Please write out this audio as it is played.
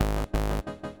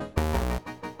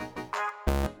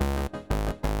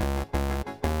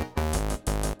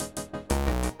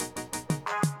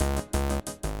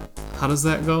How does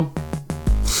that go?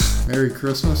 Merry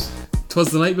Christmas. 'Twas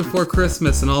the night before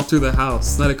Christmas, and all through the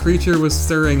house, not a creature was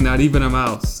stirring, not even a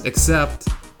mouse, except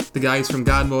the guys from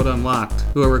God Mode Unlocked,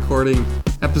 who are recording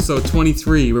episode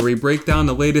 23, where we break down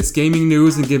the latest gaming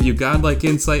news and give you godlike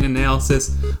insight and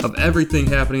analysis of everything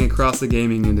happening across the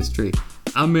gaming industry.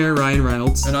 I'm Mayor Ryan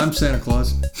Reynolds. And I'm Santa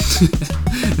Claus.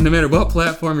 And no matter what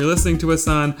platform you're listening to us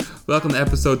on, welcome to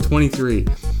episode 23.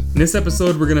 In this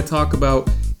episode, we're going to talk about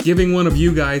giving one of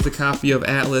you guys a copy of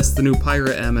Atlas, the new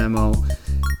pirate MMO,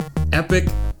 Epic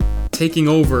taking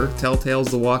over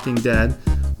Telltale's The Walking Dead,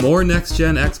 more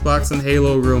next-gen Xbox and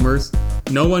Halo rumors,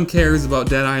 no one cares about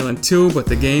Dead Island 2, but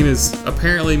the game is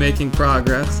apparently making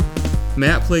progress,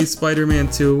 Matt plays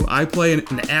Spider-Man 2, I play an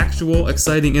actual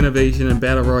exciting innovation in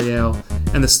Battle Royale,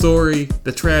 and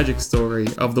the tragic story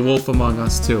of The Wolf Among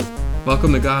Us 2.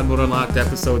 Welcome to God Mode Unlocked,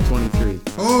 episode 23.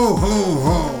 Ho, ho,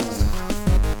 ho.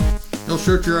 You'll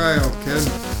shoot your eye out, kid.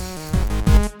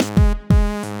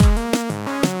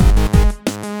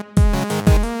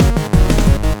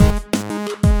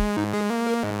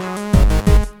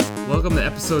 Welcome to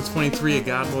episode 23 of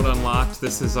God Mode Unlocked.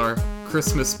 This is our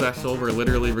Christmas special. We're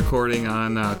literally recording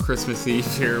on Christmas Eve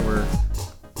here. We're,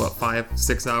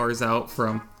 5-6 hours out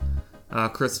from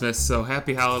Christmas. So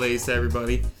happy holidays to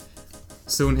everybody.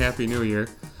 Soon Happy New Year.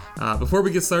 Before we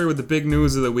get started with the big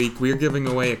news of the week, we are giving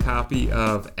away a copy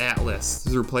of Atlas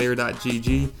through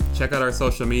player.gg. Check out our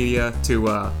social media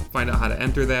to find out how to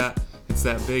enter that. It's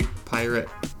that big pirate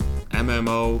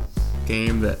MMO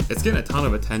game that it's getting a ton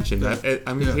of attention.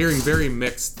 I'm hearing very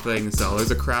mixed things though.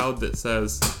 There's a crowd that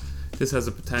says this has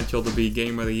the potential to be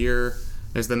game of the year.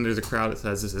 There's a crowd that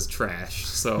says this is trash.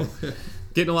 So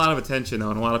getting a lot of attention though,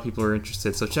 and a lot of people are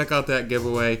interested. So check out that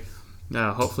giveaway.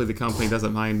 Hopefully the company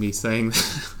doesn't mind me saying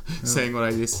saying what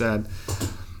I just said.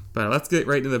 But let's get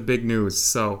right into the big news.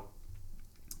 So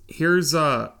here's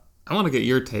I want to get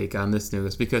your take on this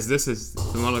news because this is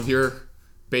one of your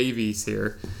babies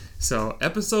here. So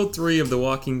episode 3 of the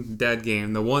Walking Dead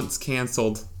game, the once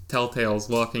canceled Telltale's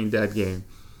Walking Dead game,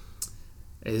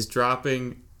 is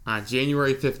dropping on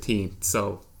January 15th.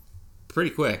 So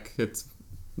pretty quick. It's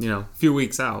a few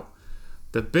weeks out.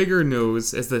 The bigger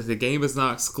news is that the game is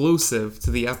not exclusive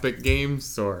to the Epic Games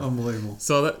Store. Unbelievable.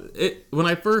 So when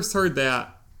I first heard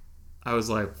that, I was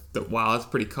like, wow, that's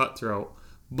pretty cutthroat.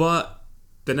 But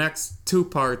the next two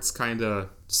parts kind of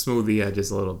smooth the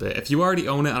edges a little bit. If you already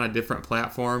own it on a different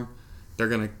platform, they're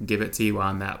going to give it to you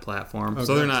on that platform. Okay.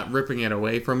 So they're not ripping it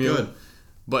away from you. Good.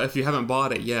 But if you haven't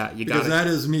bought it yet, you got to... Because that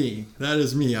is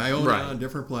me. I own it on a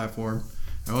different platform.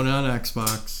 I own it on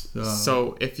Xbox.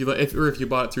 So if you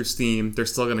bought it through Steam, they're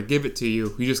still going to give it to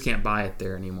you. You just can't buy it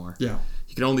there anymore. Yeah.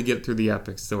 You can only get it through the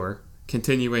Epic Store,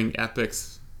 continuing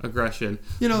Epic's aggression.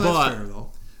 That's fair,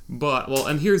 though.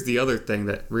 And here's the other thing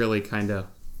that really kind of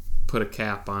put a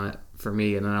cap on it for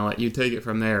me, and then I'll let you take it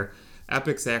from there.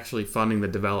 Epic's actually funding the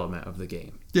development of the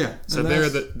game. Yeah. So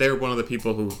they're one of the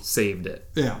people who saved it.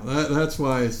 Yeah, that's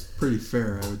why it's pretty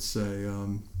fair, I would say.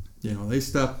 They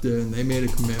stepped in, they made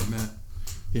a commitment.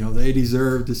 They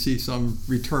deserve to see some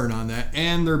return on that,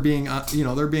 and they're being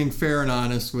fair and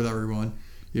honest with everyone.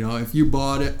 If you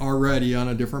bought it already on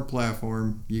a different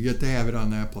platform, you get to have it on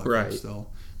that platform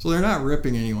still. So they're not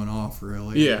ripping anyone off,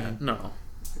 really. Yeah, no.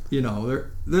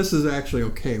 This is actually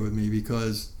okay with me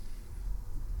because,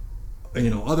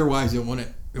 otherwise it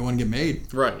wouldn't get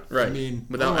made. Right. I mean,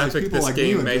 without Epic, this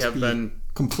game may have been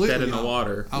completely dead in the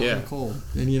water. Out in the cold.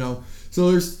 And,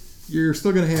 so you're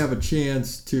still going to have a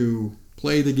chance to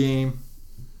play the game.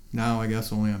 Now, I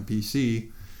guess only on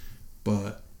PC.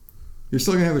 But you're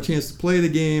still going to have a chance to play the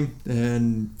game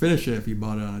and finish it if you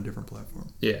bought it on a different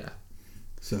platform. Yeah.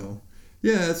 So,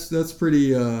 yeah, that's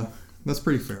pretty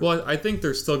fair. Well, I think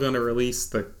they're still going to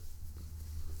release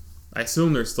I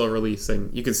assume they're still releasing.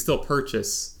 You can still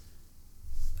purchase.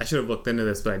 I should have looked into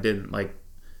this, but I didn't.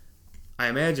 I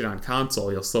imagine on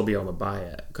console you'll still be able to buy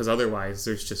it because otherwise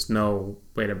there's just no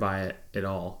way to buy it at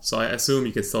all. So I assume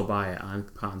you can still buy it on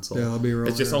console. Yeah, it'll be real.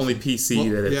 It's just only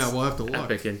PC that it's we'll have to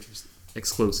look. Epic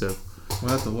exclusive.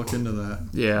 We'll have to look into that.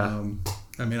 Yeah.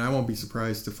 I won't be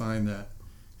surprised to find that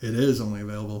it is only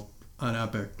available on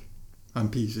Epic on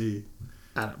PC.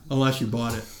 Unless you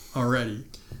bought it already.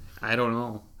 I don't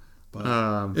know. But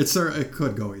it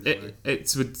could go either way.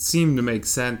 It would seem to make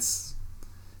sense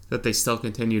that they still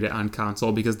continued it on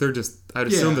console because I'd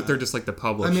assume that they're just like the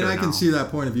publisher. I can see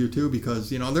that point of view too because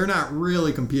they're not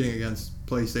really competing against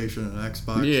PlayStation and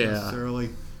Xbox necessarily.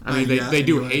 They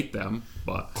do hate them,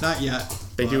 but not yet.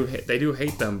 They do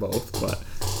hate them both, but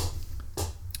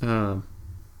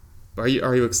are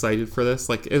you excited for this?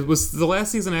 Was the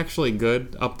last season actually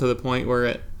good up to the point where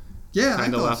it Yeah,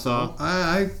 kind of left so. off.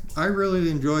 I really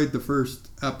enjoyed the first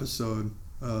episode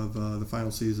of the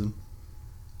final season.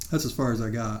 That's as far as I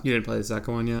got. You didn't play the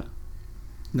second one yet?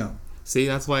 No. See,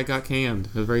 that's why it got canned.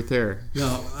 It was right there.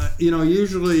 No,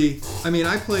 usually,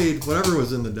 I played whatever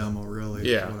was in the demo,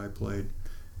 really. Yeah. Is what I played.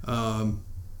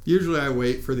 Usually I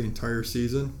wait for the entire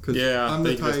season. Cause Yeah, I'm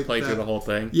the they just type play through the whole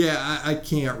thing. Yeah, I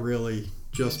can't really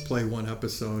just play one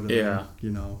episode and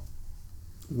then,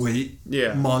 wait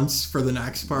months for the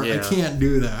next part. Yeah. I can't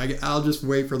do that. I'll just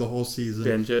wait for the whole season.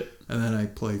 Binge it. And then I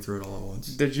play through it all at once.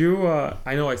 Did you, I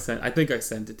think I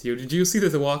sent it to you. Did you see that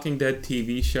the Walking Dead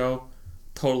TV show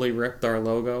totally ripped our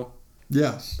logo?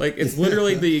 Yes. Like, it's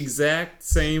literally the exact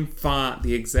same font,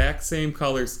 the exact same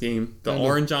color scheme, the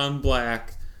orange on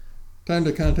black. Time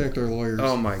to contact our lawyers.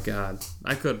 Oh my god.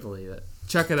 I couldn't believe it.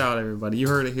 Check it out, everybody. You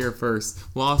heard it here first.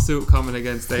 Lawsuit coming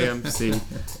against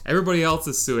AMC. Everybody else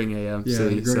is suing AMC. Yeah,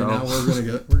 great. So. Now we're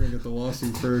gonna get the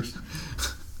lawsuit first.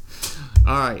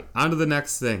 All right, on to the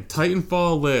next thing.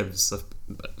 Titanfall lives,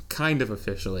 kind of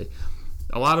officially.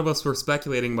 A lot of us were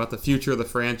speculating about the future of the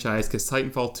franchise because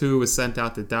Titanfall 2 was sent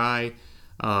out to die.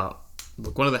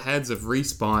 One of the heads of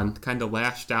Respawn kind of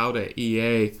lashed out at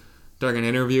EA during an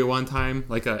interview one time,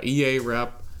 like a EA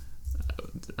rep.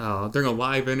 During a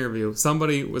live interview,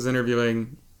 somebody was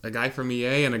interviewing a guy from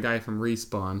EA and a guy from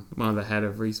Respawn, one of the head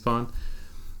of Respawn,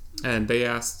 and they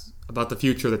asked about the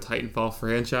future of the Titanfall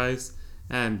franchise,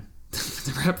 and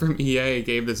the rep from EA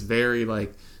gave this very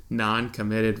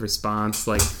non-committed response,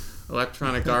 like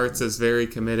Electronic Arts is very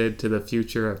committed to the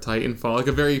future of Titanfall, like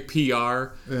a very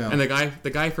PR. Yeah. And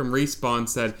the guy from Respawn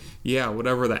said, "Yeah,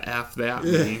 whatever the F that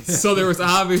means." So there was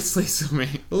obviously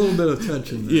a little bit of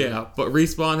tension there. Yeah, but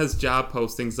Respawn has job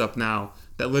postings up now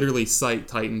that literally cite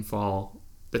Titanfall.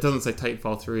 It doesn't say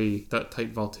Titanfall 3,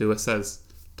 Titanfall 2. It says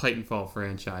Titanfall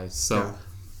franchise. So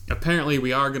apparently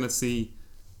we are going to see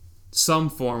some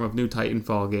form of new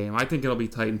Titanfall game. I think it'll be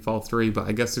Titanfall 3, but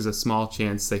I guess there's a small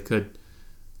chance they could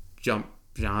jump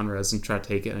genres and try to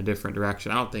take it in a different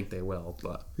direction. I don't think they will,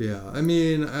 but yeah,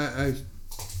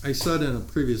 I said in a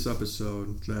previous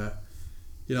episode that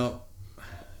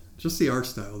just the art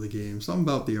style of the game, something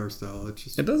about the art style,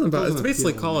 it's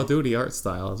basically Call of Duty art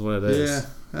style is what it is. Yeah,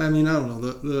 I don't know,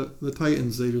 the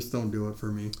Titans, they just don't do it for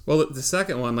me. Well, the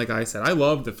second one, like I said, I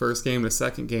loved the first game. The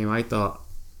second game I thought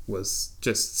was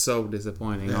just so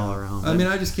disappointing all around.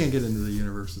 I just can't get into the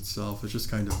universe itself. It's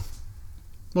just kind of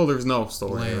there's no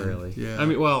story bland, really. Yeah.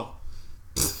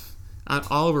 On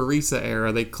Oliver Reset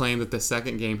era, they claim that the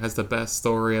second game has the best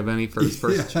story of any first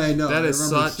person. Yeah, I know. That is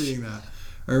such seeing that.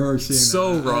 I remember seeing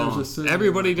so that. Wrong.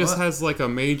 Everybody just has a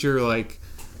major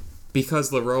because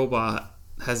the robot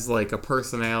has a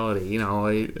personality,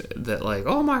 that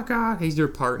oh my god, he's your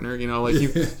partner,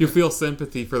 you feel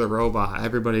sympathy for the robot.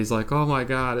 Everybody's like, oh my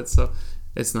god,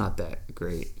 it's not that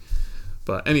great.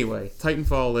 But anyway,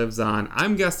 Titanfall lives on.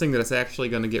 I'm guessing that it's actually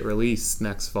going to get released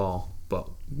next fall, but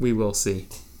we will see.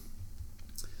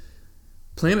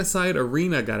 PlanetSide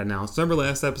Arena got announced. Remember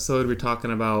last episode we were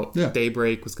talking about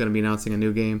Daybreak was going to be announcing a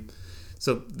new game?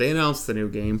 So they announced the new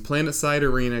game. PlanetSide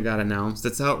Arena got announced.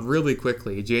 It's out really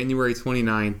quickly, January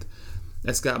 29th.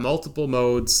 It's got multiple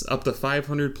modes, up to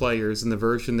 500 players in the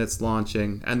version that's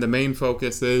launching, and the main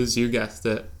focus is, you guessed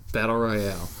it, Battle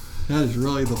Royale. That is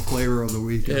really the flavor of the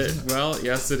week, isn't it? Well,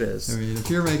 yes, it is. If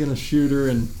you're making a shooter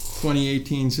in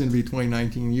 2018, soon to be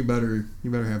 2019, you better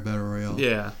have Battle Royale.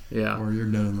 Yeah. Or you're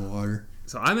dead in the water.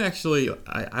 So I'm actually,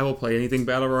 I will play anything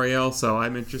Battle Royale, so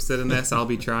I'm interested in this. I'll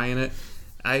be trying it.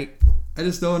 I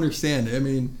just don't understand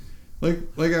it.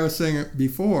 Like I was saying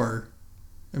before,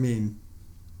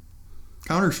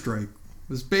 Counter-Strike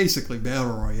was basically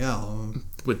Battle Royale.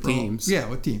 With teams. Yeah,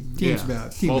 with teams. Teams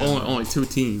battle. Only two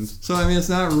teams. So, it's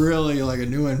not really a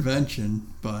new invention,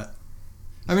 but...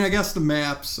 I guess the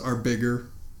maps are bigger,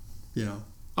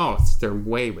 Oh, they're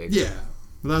way bigger. Yeah,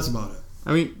 but that's about it.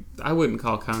 I wouldn't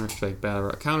call Counter-Strike Battle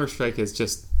Royale. Counter-Strike is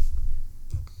just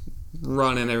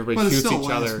running, everybody shoots each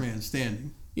other. Last man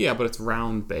standing. Yeah, but it's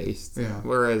round-based. Yeah.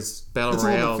 Whereas Battle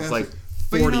Royale is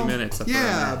 40 minutes.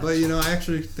 Yeah, but I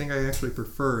actually think I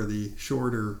prefer the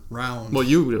shorter rounds. Well,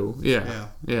 you do,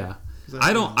 yeah.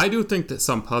 I do think that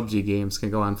some PUBG games can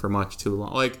go on for much too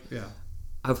long.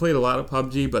 I've played a lot of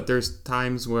PUBG, but there's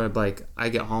times where I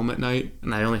get home at night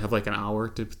and I only have an hour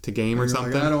to game or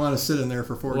something. I don't want to sit in there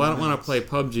for 40 minutes. Well, I don't want to play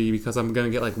PUBG because I'm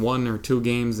going to get 1 or 2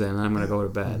 games in and I'm going to go to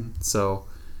bed. Mm-hmm. So,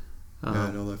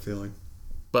 I know that feeling.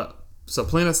 So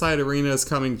PlanetSide Arena is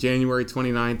coming January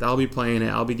 29th. I'll be playing it.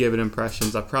 I'll be giving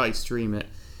impressions. I'll probably stream it.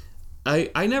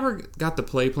 I never got to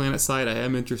play PlanetSide. I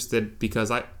am interested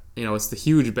because it's the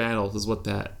huge battles is what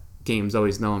that game's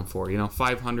always known for.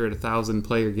 500, 1,000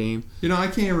 player game. I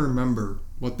can't even remember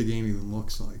what the game even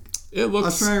looks like. It looks. I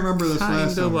was trying to remember this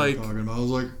last time like, we were talking about. I was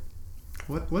like,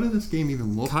 what did this game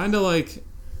even look? Kind of like.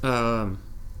 Doesn't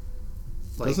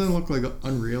it look like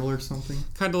Unreal or something?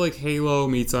 Kind of like Halo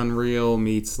meets Unreal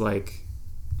meets like.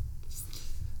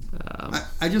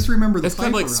 I just remember the it's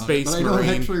kind of like Space it, but Marine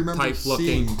I don't actually remember type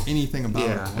seeing looking. anything about it.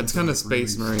 Yeah, it's kind of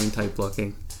Space Marine type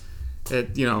looking.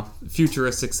 It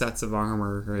futuristic sets of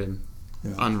armor and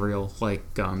Unreal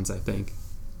like guns. I think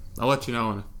I'll let you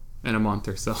know in a month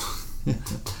or so.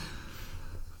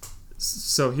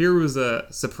 So here was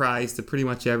a surprise to pretty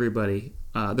much everybody.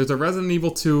 There's a Resident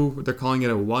Evil 2, they're calling it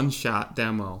a one-shot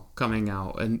demo coming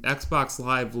out, and Xbox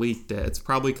Live leaked it. It's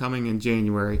probably coming in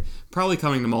January, probably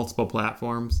coming to multiple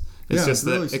platforms. It's just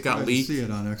really that it got leaked. To see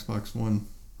it on Xbox One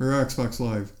or Xbox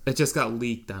Live. It just got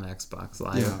leaked on Xbox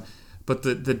Live. Yeah. But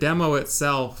the demo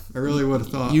itself, I really would have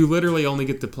thought you literally only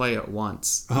get to play it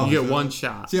once. Oh, you get one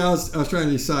shot. See, I was trying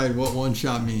to decide what one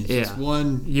shot means. Yeah, it's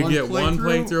one. You one get one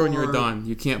playthrough and you're done.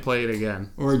 You can't play it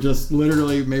again. Or just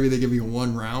literally, maybe they give you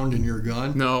one round and you're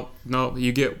done. No,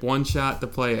 you get one shot to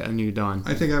play it and you're done.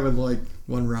 I think I would like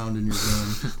one round and you're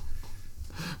done.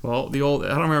 Well,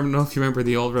 I don't know if you remember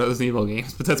the old Resident Evil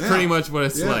games, but that's pretty much what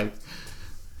it's like.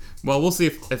 Well, we'll see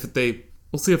if they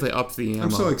up the ammo.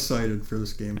 I'm so excited for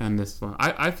this game. And this one,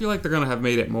 I feel like they're gonna have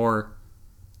made it more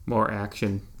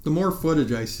action. The more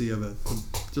footage I see of it,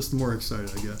 just the more excited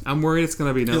I get. I'm worried it's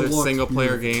gonna be another single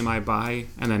player game I buy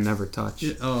and then never touch.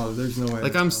 There's no way.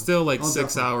 Like I'm still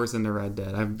 6 hours into Red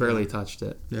Dead. I've barely touched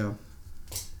it. Yeah.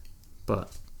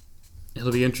 But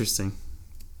it'll be interesting.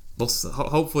 We'll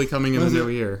hopefully coming in the new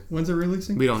year. When's it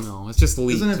releasing? We don't know. It's just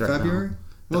leaked. Isn't it right February?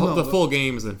 Now. Well, the full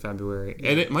game is in February,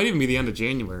 and it might even be the end of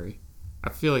January. I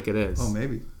feel like it is. Oh,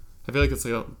 maybe. I feel like it's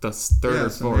like the third or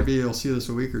fourth. Maybe you'll see this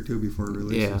a week or two before it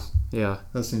releases. Yeah.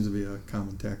 That seems to be a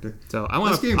common tactic. So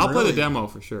I'll play the demo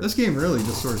for sure. This game really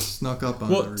just sort of snuck up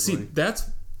on everybody. See,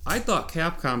 I thought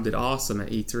Capcom did awesome at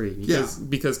E3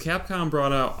 because Capcom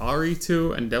brought out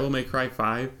RE2 and Devil May Cry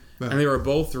 5, and they were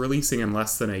both releasing in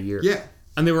less than a year. Yeah.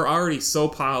 And they were already so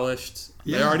polished.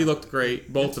 Yeah. They already looked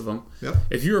great, both of them. Yep.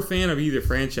 If you're a fan of either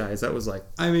franchise, that was like...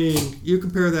 I mean, you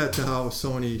compare that to how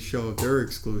Sony showed their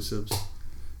exclusives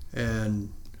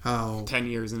and how... 10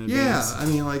 years in advance. Yeah, I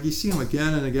mean, like, you see them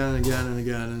again and again and again and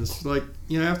again, and it's like,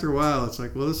 after a while, it's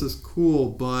like, well, this is cool,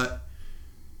 but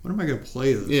what am I going to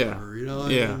play this for? I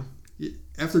mean,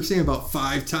 after seeing it about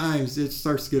 5 times, it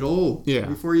starts to get old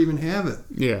before you even have it.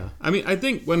 Yeah. I mean, I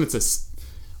think when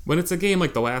it's a game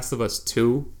like The Last of Us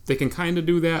 2, they can kind of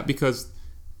do that because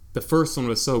the first one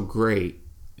was so great.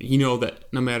 You know that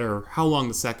no matter how long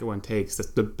the second one takes,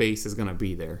 the base is going to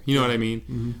be there. You know what I mean?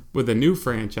 Mm-hmm. With a new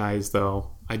franchise,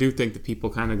 though, I do think that people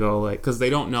kind of go like, because they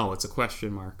don't know. It's a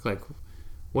question mark. Like,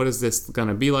 what is this going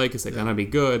to be like? Is it going to be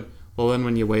good? Well, then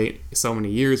when you wait so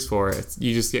many years for it,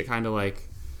 you just get kind of like...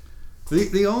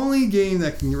 The only game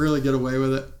that can really get away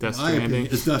with it, in my opinion,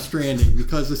 is Death Stranding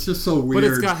because it's just so weird.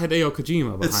 But it's got Hideo Kojima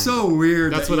behind it. It's so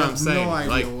weird. That's what I'm saying. No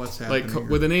idea what's happening. Like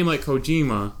with a name like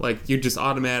Kojima, like you just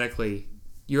automatically,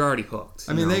 you're already hooked.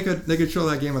 I mean, they could show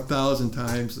that game 1,000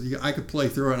 times. I could play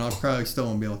through it, and I'll probably still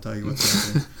won't be able to tell you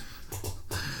what's happening.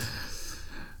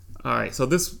 All right, so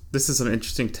this is some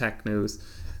interesting tech news.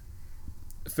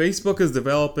 Facebook is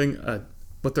developing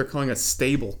what they're calling a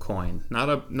stable coin, not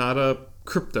a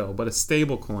crypto, but a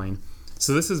stable coin.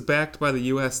 So this is backed by the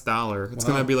US dollar. It's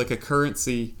going to be like a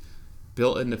currency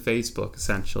built into Facebook,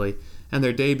 essentially. And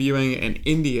they're debuting it in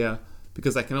India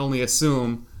because I can only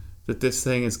assume that this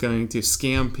thing is going to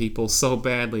scam people so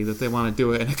badly that they want to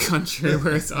do it in a country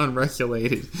where it's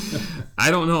unregulated. I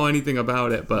don't know anything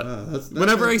about it, but that's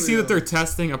whenever I see that they're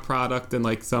testing a product in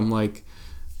like some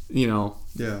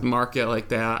market like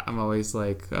that, I'm always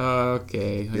like,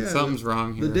 okay, something's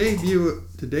wrong here.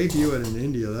 To debut it in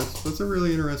India, that's a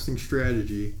really interesting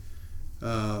strategy.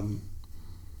 I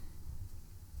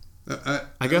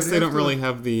guess they don't really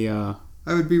have the...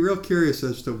 I would be real curious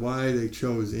as to why they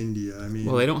chose India. I mean,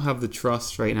 well, they don't have the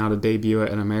trust right now to debut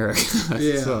it in America.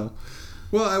 Yeah. So.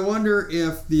 Well, I wonder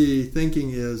if the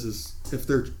thinking is if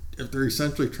they're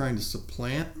essentially trying to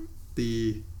supplant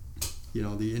the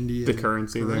Indian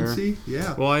currency there.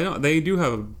 Yeah. Well, I know they do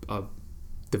have a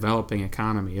developing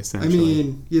economy essentially. I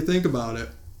mean, you think about it,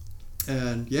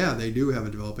 and they do have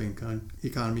a developing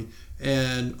economy,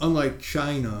 and unlike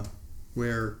China,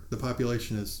 where the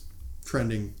population is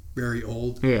trending very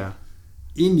old. Yeah.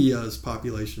 India's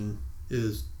population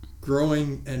is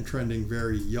growing and trending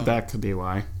very young. That could be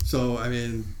why. So, I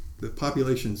mean, the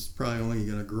population's probably only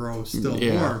going to grow still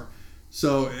more.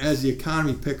 So, as the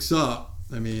economy picks up,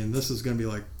 I mean, this is going to be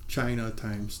like China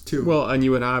times 2. Well, and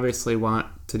you would obviously want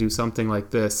to do something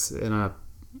like this in a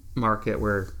market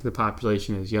where the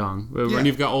population is young. When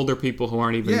you've got older people who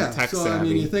aren't even tech savvy. I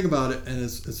mean, you think about it, and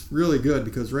it's really good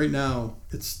because right now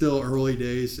it's still early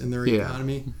days in their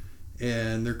economy,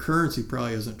 and their currency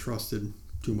probably isn't trusted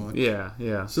too much.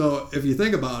 Yeah. So if you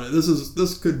think about it,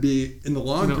 this could be in the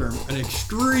long term an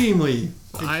extremely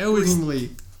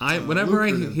whenever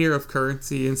I hear of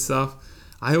currency and stuff,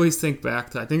 I always think back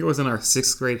to, I think it was in our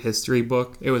 6th grade history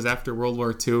book. It was after World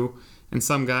War II, and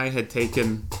some guy had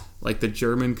taken like the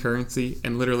German currency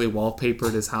and literally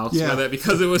wallpapered his house with it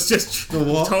because it was just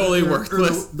totally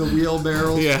worthless. The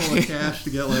wheelbarrows full of cash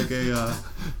to get like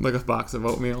a box of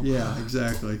oatmeal. Yeah,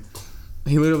 exactly.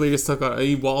 He literally just he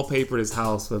wallpapered his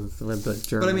house with the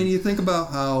German. But I mean, you think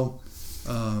about how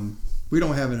we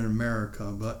don't have it in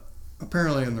America, but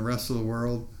apparently in the rest of the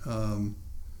world,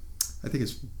 I think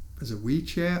is it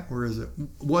WeChat or is it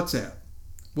WhatsApp?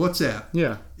 WhatsApp.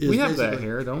 Yeah, we have that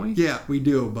here, don't we? Yeah, we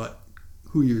do, but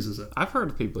who uses it? I've heard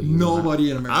of people using Nobody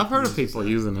in America. I've heard of people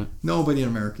using it. Nobody in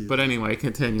America uses it. But anyway,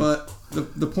 continue. But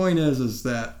the point is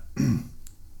that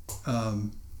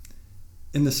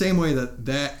in the same way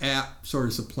that app sort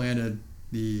of supplanted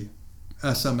the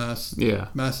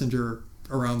SMS messenger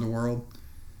around the world,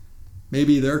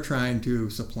 maybe they're trying to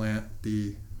supplant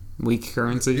the weak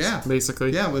currencies,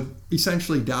 basically. Yeah, with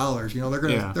essentially dollars. You know, they're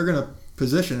gonna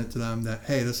position it to them that,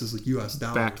 hey, this is a U.S.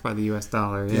 dollar. Backed by the U.S.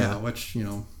 dollar, yeah. Which, you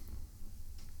know,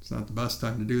 it's not the best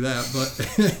time to do that,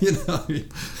 but, you know,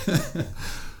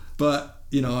 but,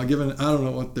 you know, given, I don't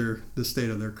know what the state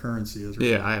of their currency is.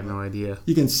 Right now, I have no idea.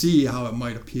 You can see how it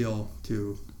might appeal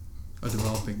to a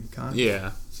developing economy.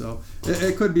 Yeah. So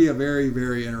it could be a very,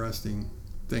 very interesting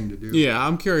thing to do. Yeah,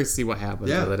 I'm curious to see what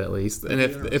happens with it at least. And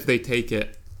if they take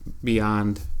it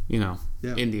beyond, you know,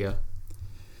 India.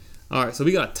 All right, so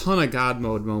we got a ton of God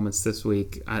mode moments this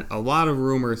week. A lot of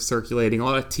rumors circulating, a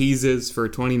lot of teases for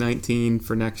 2019,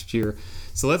 for next year.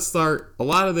 So let's start. A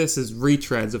lot of this is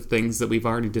retreads of things that we've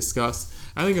already discussed.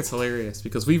 I think it's hilarious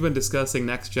because we've been discussing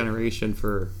Next Generation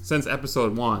since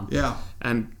episode 1. Yeah.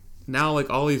 And now, like,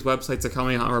 all these websites are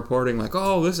coming out and reporting, like,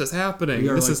 oh, this is happening.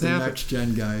 This is happening. Next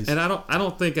Gen guys. And I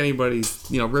don't think anybody's,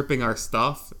 you know, ripping our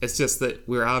stuff. It's just that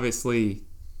we're obviously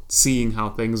seeing how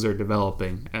things are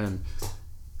developing, and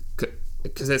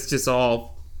because it's just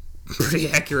all pretty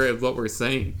accurate of what we're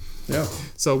saying. Yeah.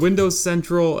 So Windows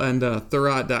Central and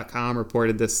Thurrott.com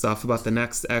reported this stuff about the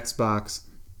next Xbox.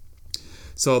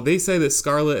 So they say that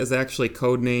Scarlet is actually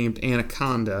codenamed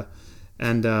Anaconda,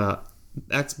 and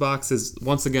Xbox is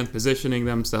once again positioning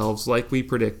themselves, like we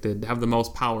predicted, to have the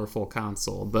most powerful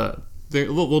console.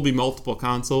 There will be multiple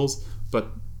consoles,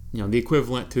 but you know, the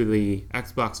equivalent to the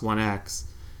Xbox One X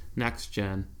next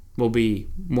gen will be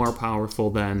more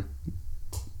powerful than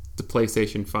the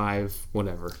PlayStation 5,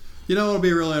 whatever. You know, what'll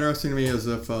be really interesting to me is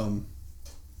if,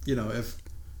 you know, if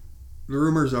the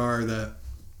rumors are that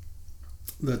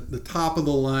the top of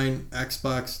the line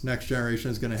Xbox next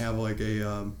generation is going to have like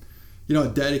a, you know, a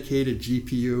dedicated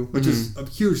GPU, which is a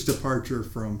huge departure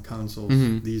from consoles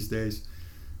these days,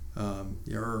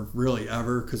 or really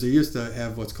ever, because they used to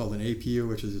have what's called an APU,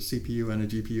 which is a CPU and a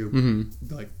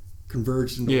GPU, like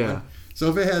converged into one. So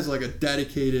if it has like a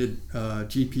dedicated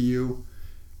GPU,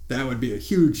 that would be a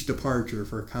huge departure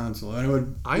for a console, and it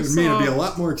would mean it'd be a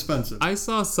lot more expensive. I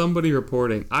saw somebody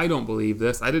reporting, I don't believe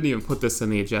this, I didn't even put this in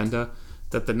the agenda,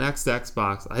 that the next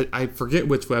Xbox, I forget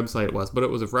which website it was, but it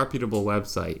was a reputable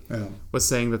website, was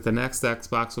saying that the next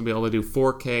Xbox will be able to do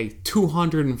 4K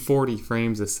 240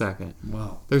 frames a second.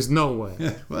 Wow. There's no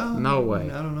way. Well, no way.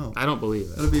 I don't know. I don't believe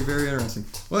it. That'll be very interesting.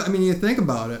 Well, I mean, you think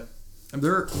about it,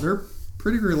 they're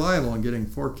pretty reliable in getting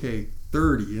 4K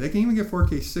 30. They can even get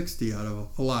 4K 60 out of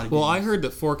a lot of games. Well, I heard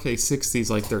that 4K 60 is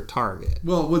like their target.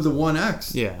 Well, with the One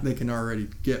X, they can already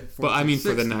get 4K 60. But I mean,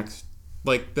 for the next,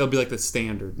 like, they'll be like the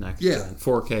standard next gen,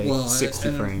 4K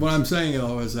 60 frames. What I'm saying,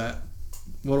 though, is that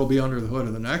what'll be under the hood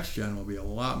of the next gen will be a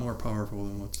lot more powerful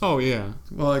than what's... Oh, yeah.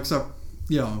 Well, except,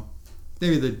 you know,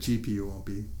 maybe the GPU won't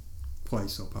be quite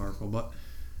so powerful, but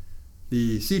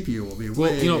the CPU will be way more.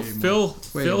 Well, you know,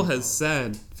 Phil has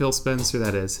said, Phil Spencer,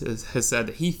 that is, has said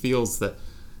that he feels that,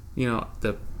 you know,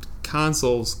 the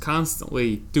consoles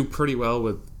constantly do pretty well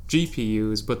with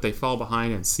GPUs, but they fall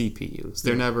behind in CPUs.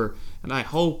 They're never, and I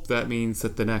hope that means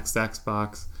that the next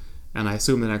Xbox, and I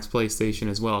assume the next PlayStation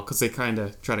as well, because they kind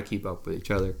of try to keep up with each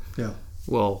other,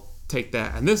 will take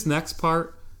that. And this next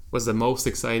part was the most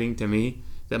exciting to me,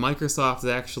 that Microsoft is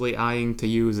actually eyeing to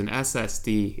use an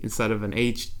SSD instead of an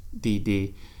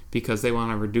HDD because they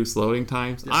want to reduce loading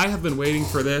times. I have been waiting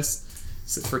for this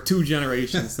for 2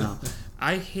 generations now.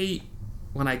 I hate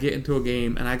when I get into a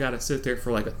game and I gotta sit there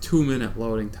for like a 2-minute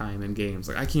loading time in games.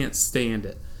 Like, I can't stand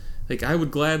it. Like, I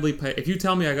would gladly pay, if you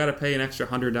tell me I gotta pay an extra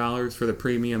 $100 for the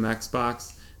premium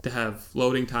Xbox to have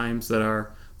loading times that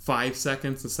are 5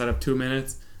 seconds instead of 2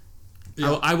 minutes,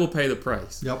 yep. I will pay the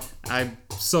price. Yep. I'm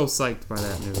so psyched by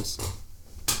that news.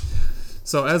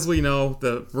 So as we know,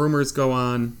 the rumors go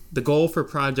on. The goal for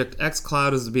Project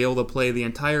xCloud is to be able to play the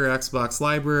entire Xbox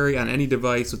library on any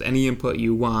device with any input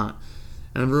you want.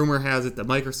 And rumor has it that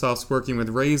Microsoft's working with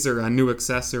Razer on new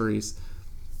accessories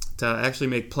to actually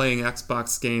make playing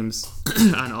Xbox games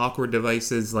on awkward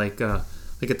devices like a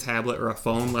tablet or a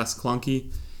phone less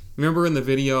clunky. Remember in the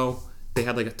video they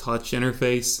had like a touch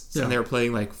interface, and they were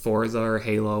playing like Forza or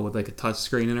Halo with like a touch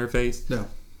screen interface? Yeah.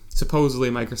 Supposedly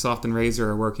Microsoft and Razer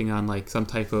are working on like some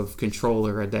type of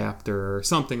controller adapter or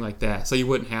something like that, so you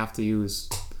wouldn't have to use,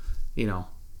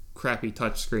 crappy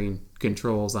touchscreen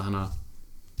controls on a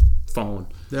phone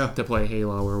to play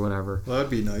Halo or whatever. Well,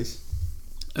 that'd be nice.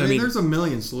 I mean, there's a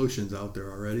million solutions out there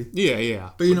already. Yeah.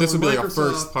 But this would be like a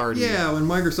first party. Yeah, when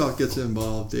Microsoft gets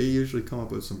involved, they usually come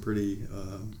up with some pretty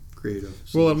creative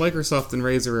solutions. Well, and Microsoft and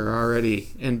Razer are already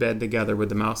in bed together with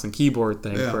the mouse and keyboard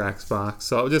thing for Xbox,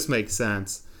 so it just makes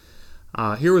sense.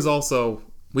 Here was also,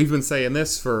 we've been saying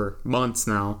this for months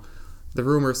now, the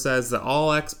rumor says that all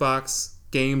Xbox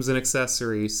games and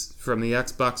accessories from the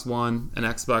Xbox One and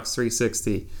Xbox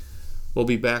 360 will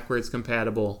be backwards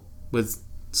compatible with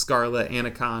Scarlet,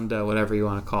 Anaconda, whatever you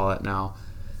want to call it now,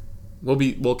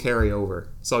 will carry over.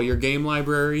 So your game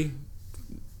library,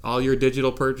 all your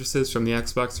digital purchases from the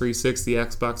Xbox 360,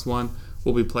 Xbox One,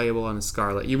 will be playable on the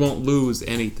Scarlet. You won't lose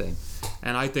anything.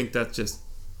 And I think that just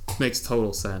makes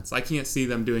total sense. I can't see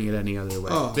them doing it any other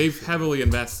way. They've heavily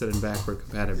invested in backward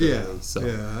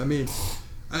compatibility. I mean,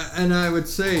 and I would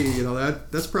say,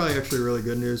 that's probably actually really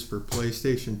good news for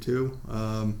PlayStation 2.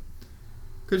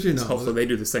 Because, hopefully they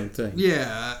do the same thing.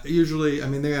 Yeah, usually, I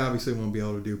mean, they obviously won't be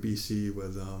able to do PC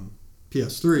with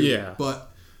PS3. Yeah.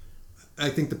 But I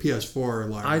think the PS4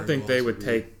 library, I think they would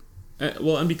take...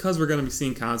 Well, and because we're going to be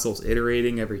seeing consoles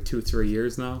iterating every 2-3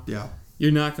 years now... Yeah.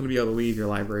 You're not going to be able to leave your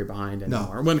library behind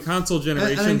anymore. No. When console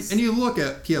generations and you look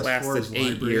at PS4's 8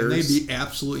 library, years, and they'd be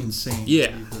absolutely insane to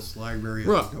leave this library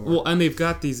out the door. Well, and they've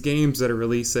got these games that are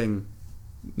releasing,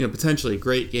 potentially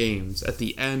great games at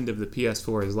the end of the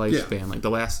PS4's lifespan, like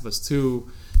The Last of Us 2,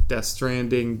 Death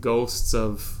Stranding, Ghosts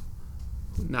of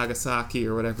Nagasaki,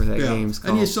 or whatever that game's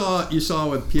called. And you saw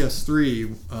with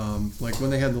PS3, like when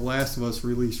they had The Last of Us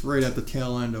released right at the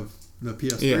tail end of the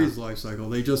PS3's life cycle.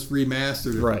 They just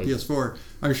remastered it for PS4.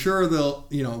 I'm sure they'll,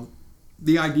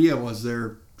 the idea was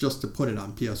there just to put it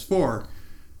on PS4,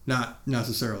 not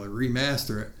necessarily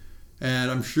remaster it. And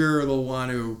I'm sure they'll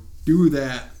want to do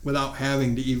that without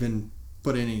having to even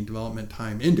put any development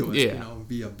time into it,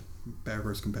 via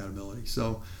backwards compatibility.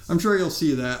 So I'm sure you'll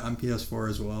see that on PS4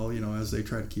 as well, as they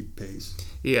try to keep pace.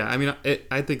 Yeah, I mean,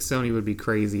 I think Sony would be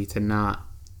crazy to not.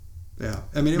 Yeah,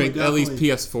 I mean, at least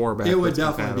PS4 backwards. It would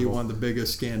definitely be one of the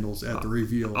biggest scandals at the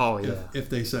reveal. Oh yeah, if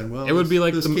they said, "Well, it would be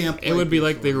like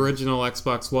the original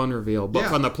Xbox One reveal, but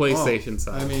on the PlayStation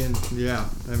side." I mean,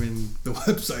 the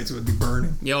websites would be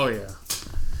burning. Oh yeah.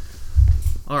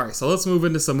 All right, so let's move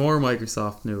into some more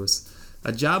Microsoft news.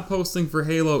 A job posting for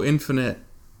Halo Infinite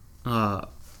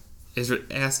is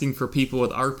asking for people with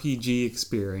RPG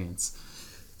experience.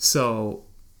 So.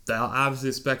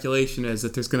 Obviously, the speculation is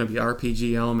that there's going to be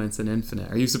RPG elements in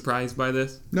Infinite. Are you surprised by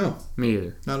this? No. Me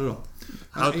either. Not at all.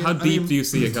 How deep do you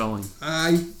see it going?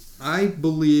 I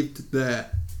believed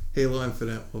that Halo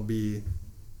Infinite will be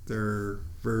their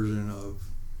version of,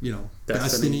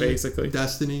 Destiny, basically.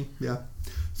 Destiny, yeah.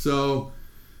 So,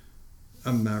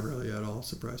 I'm not really at all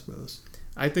surprised by this.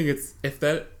 I think if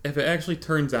it actually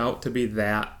turns out to be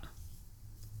that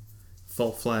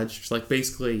full-fledged, like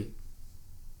basically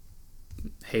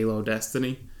Halo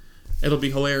Destiny, it'll be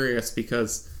hilarious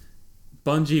because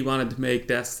Bungie wanted to make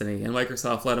Destiny and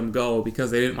Microsoft let them go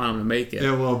because they didn't want them to make it. It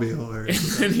will be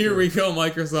hilarious. And here we go,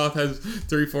 Microsoft has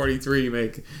 343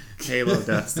 make Halo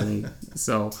Destiny.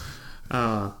 So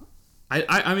I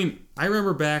mean I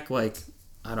remember back I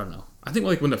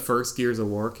think when the first Gears of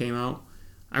War came out,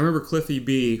 I remember Cliffy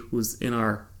B, who's on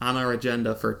our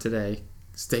agenda for today,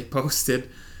 stay posted,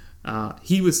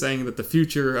 he was saying that the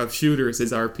future of shooters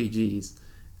is RPGs.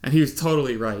 And he was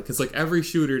totally right, because every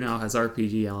shooter now has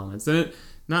RPG elements. And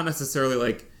not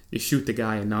necessarily you shoot the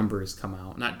guy and numbers come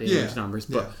out, not damage numbers,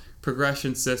 but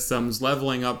progression systems,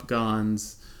 leveling up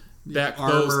guns,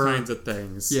 those kinds of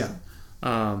things. Yeah.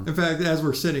 In fact, as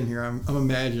we're sitting here, I'm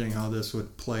imagining how this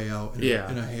would play out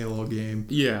in a Halo game.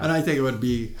 Yeah. And I think it would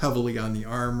be heavily on the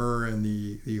armor and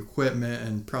the equipment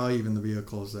and probably even the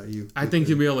vehicles that you... I think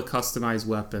you'll be able to customize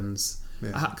weapons.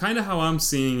 Yeah. Kind of how I'm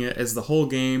seeing it is the whole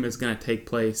game is going to take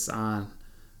place on...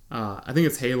 I think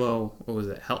it's Halo... What was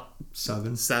it?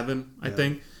 7, I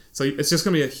think. So it's just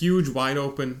going to be a huge, wide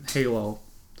open Halo.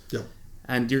 Yep.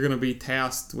 And you're going to be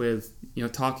tasked with,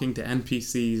 talking to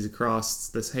NPCs across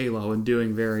this Halo and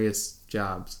doing various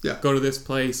jobs. Yeah. Go to this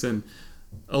place and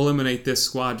eliminate this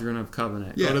squadron of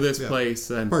Covenant. Go to this place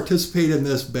and... participate in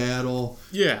this battle.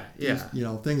 Yeah.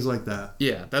 Things like that.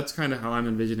 Yeah, that's kind of how I'm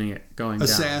envisioning it going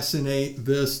Assassinate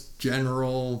this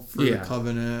general for the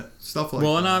Covenant. Stuff like that.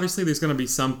 Well, and obviously there's going to be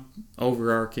some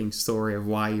overarching story of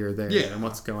why you're there and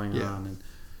what's going on. And,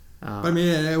 I mean,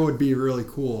 it would be really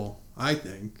cool, I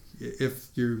think, if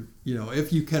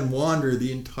if you can wander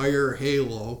the entire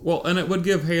Halo. Well, and it would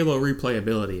give Halo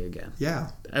replayability again.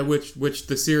 Yeah. Which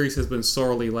the series has been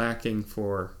sorely lacking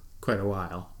for quite a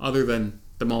while, other than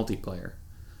the multiplayer.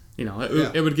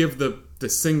 It would give the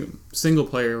single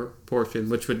player portion,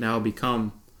 which would now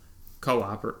become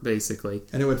co-op, basically.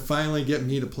 And it would finally get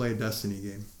me to play a Destiny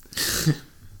game.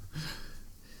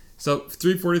 So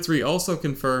 343 also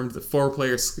confirmed the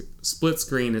 4-player split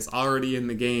screen is already in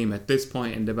the game at this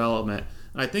point in development.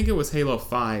 I think it was Halo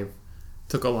 5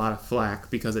 took a lot of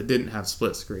flack because it didn't have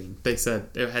split screen. They said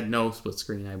it had no split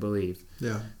screen, I believe.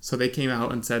 Yeah. So they came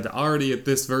out and said already at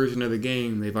this version of the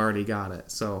game, they've already got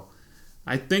it. So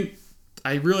I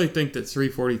really think that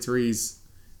 343's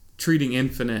treating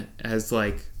Infinite as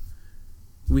like,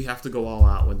 we have to go all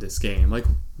out with this game. Like,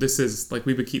 this is, like,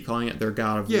 we would keep calling it their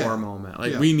God of War moment.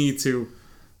 Like, we need to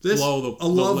blow a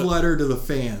love letter to the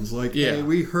fans. Like, hey,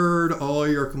 we heard all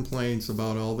your complaints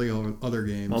about all the other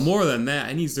games. Well, more than that,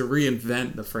 it needs to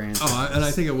reinvent the franchise. Oh, and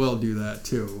I think it will do that,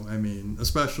 too. I mean,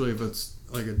 especially if it's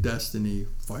like a Destiny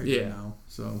fight now.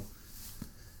 So,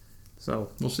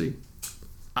 we'll see.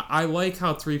 I like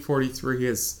how 343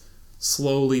 is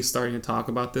slowly starting to talk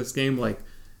about this game. Like,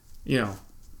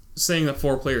 saying that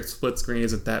 4-player split screen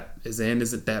isn't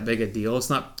that big a deal. It's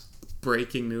not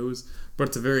breaking news, but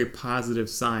it's a very positive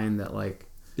sign that, like...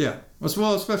 Yeah.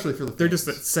 Well, especially for the fans. They're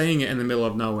just saying it in the middle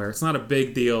of nowhere. It's not a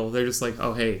big deal. They're just like,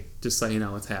 oh, hey, just so you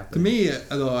know it's happening. To me,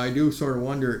 though, I do sort of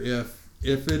wonder if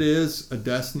it is a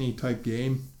Destiny-type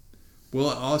game,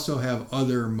 will it also have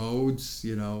other modes,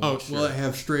 Oh, sure. Will it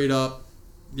have straight up,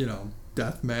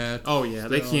 deathmatch? Oh, yeah.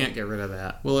 They can't get rid of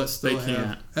that. Will it still They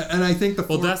can't. And I think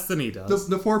Destiny does.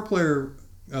 The 4-player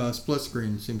split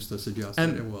screen seems to suggest that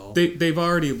it will. They've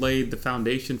already laid the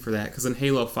foundation for that, because in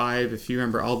Halo 5, if you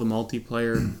remember, all the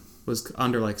multiplayer was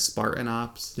under, like, Spartan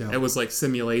Ops. Yeah. It was, like,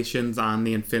 simulations on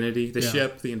the Infinity, the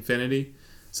ship, the Infinity.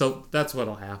 So that's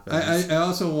what'll happen. I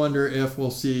also wonder if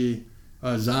we'll see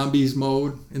zombies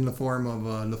mode in the form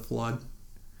of the Flood.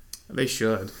 They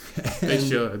should. They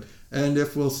should. And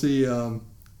if we'll see,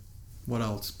 what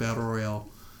else? Battle Royale.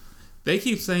 They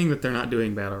keep saying that they're not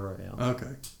doing Battle Royale.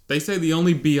 Okay. They say the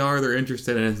only BR they're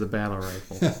interested in is the battle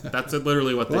rifle. That's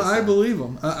literally what they say. Well, I believe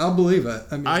them. I'll believe it.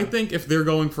 I think if they're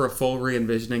going for a full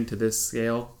re-envisioning to this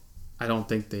scale, I don't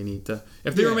think they need to.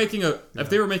 If they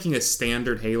were making a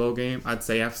standard Halo game, I'd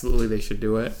say absolutely they should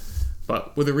do it.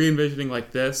 But with a re-envisioning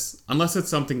like this, unless it's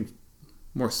something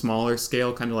more smaller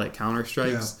scale, kind of like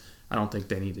Counter-Strike's, I don't think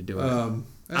they need to do it.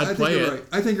 I'd play it. Right.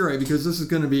 I think you're right, because this is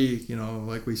going to be,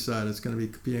 like we said, it's going to be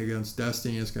competing against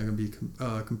Destiny. It's going to be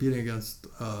competing against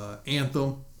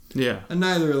Anthem. Yeah. And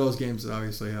neither of those games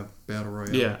obviously have Battle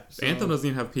Royale. Yeah. So, Anthem doesn't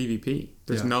even have PvP.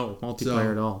 There's no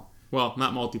multiplayer at all. Well,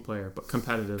 not multiplayer, but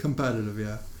competitive. Competitive,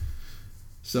 yeah.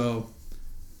 So,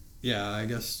 yeah, I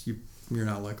guess you're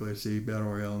not likely to see Battle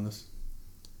Royale in this.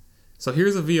 So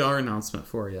here's a VR announcement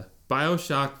for you.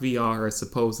 BioShock VR is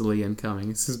supposedly incoming.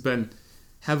 This has been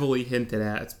heavily hinted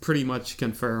at. It's pretty much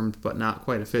confirmed, but not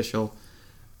quite official.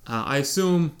 I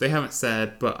assume, they haven't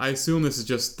said, but I assume this is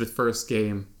just the first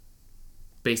game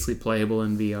basically playable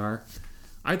in VR.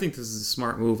 I think this is a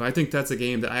smart move. I think that's a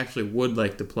game that I actually would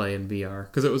like to play in VR,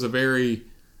 because it was a very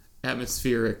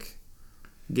atmospheric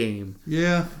game.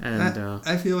 Yeah, and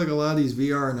I feel like a lot of these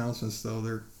VR announcements,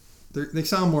 though, they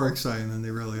sound more exciting than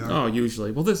they really are. Oh,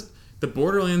 usually. Well, the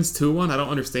Borderlands 2 one, I don't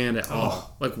understand at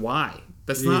all. Like, why?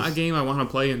 That's not a game I want to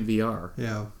play in VR.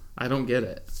 Yeah. I don't get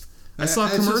it. I saw a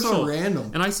commercial. It's just so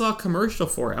random. And I saw a commercial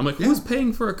for it. I'm like, who's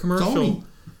paying for a commercial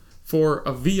for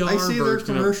a VR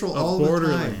version of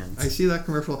Borderlands? I see that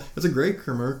commercial. It's a great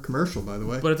commercial, by the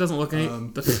way. But it doesn't look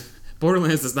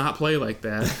Borderlands does not play like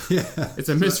that. Yeah. It's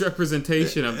a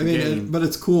misrepresentation of the game. But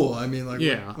it's cool. I mean, like,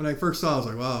 when I first saw it, I was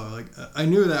like, wow. Like, I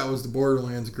knew that was the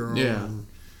Borderlands girl. Yeah.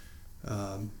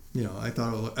 I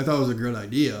thought it was a good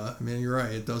idea. I mean, you're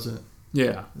right. It doesn't.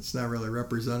 Yeah. It's not really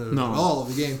representative No. at all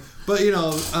of the game. But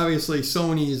obviously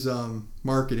Sony's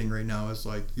marketing right now is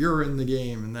like you're in the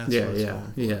game, and that's what it's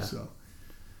going for. So.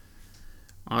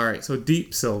 All right. So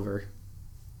Deep Silver.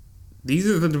 These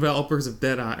are the developers of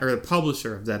Dead Island, or the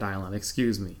publisher of Dead Island.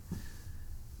 Excuse me.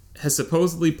 Has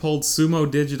supposedly pulled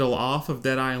Sumo Digital off of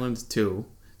Dead Island 2.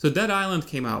 So Dead Island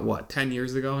came out 10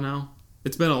 years ago now?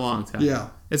 It's been a long time. Yeah.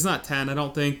 It's not 10, I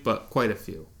don't think, but quite a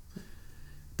few.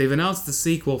 They've announced the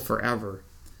sequel forever.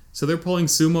 So they're pulling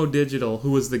Sumo Digital,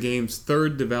 who was the game's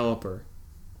third developer,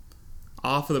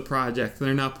 off of the project.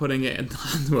 They're now putting it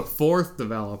onto a fourth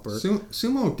developer.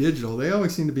 Sumo Digital, they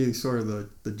always seem to be sort of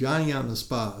the Johnny on the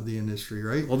spot of the industry,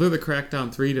 right? Well, they're the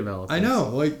Crackdown 3 developers. I know.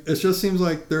 Like, it just seems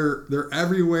like they're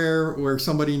everywhere where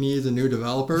somebody needs a new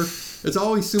developer. It's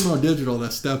always Sumo Digital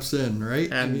that steps in,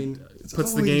 right? And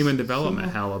puts the game in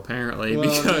development hell, apparently,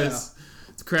 because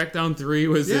Crackdown 3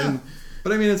 was in...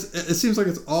 But I mean, it seems like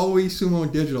it's always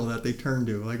Sumo Digital that they turn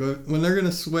to. Like, when they're going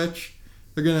to switch...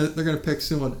 They're gonna pick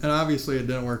Sumo, and obviously it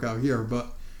didn't work out here.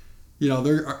 But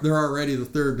they're already the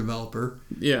third developer.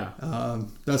 Yeah,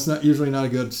 that's usually not a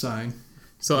good sign.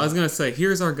 So I was gonna say,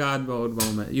 here's our God mode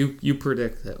moment. You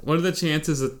predict it. What are the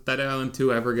chances that Dead Island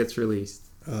 2 ever gets released?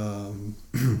 Well,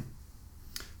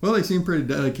 they seem pretty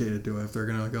dedicated to it if they're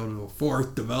gonna go to a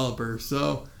fourth developer.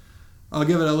 So I'll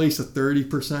give it at least a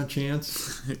 30%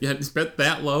 chance. Yeah, it's bet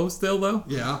that low still though.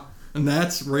 Yeah, and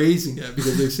that's raising it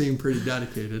because they seem pretty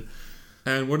dedicated.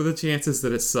 And what are the chances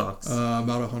that it sucks?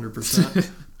 About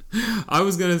 100%. I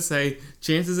was going to say,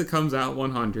 chances it comes out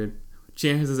 100.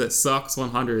 Chances it sucks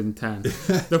 110.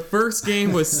 The first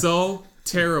game was so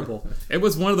terrible. It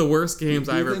was one of the worst games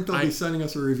I ever... You think they'll be sending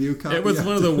us a review copy? It was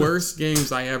one of the worst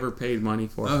games I ever paid money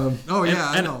for.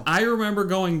 I know. I remember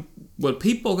going... When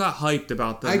people got hyped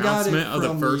about the announcement of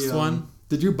the first one...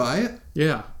 Did you buy it?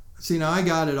 Yeah. See, now I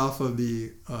got it off of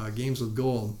the Games with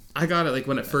Gold. I got it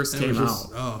when it first came out.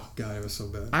 Oh, God, it was so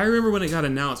bad. I remember when it got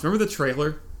announced. Remember the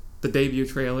trailer? The debut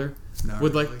trailer? Not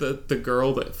with really. the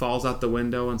girl that falls out the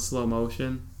window in slow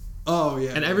motion? Oh,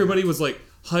 yeah. And everybody was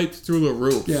hyped through the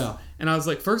roof. Yeah. And I was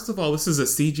like, first of all, this is a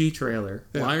CG trailer.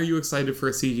 Yeah. Why are you excited for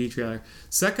a CG trailer?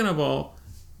 Second of all,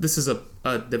 this is a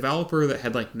developer that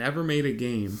had never made a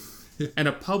game. And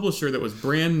a publisher that was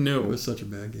brand new. It was such a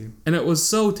bad game. And it was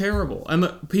so terrible. And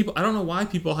I don't know why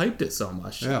people hyped it so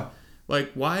much. Yeah.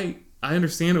 Why? I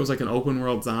understand it was an open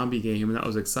world zombie game and that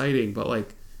was exciting,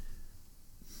 but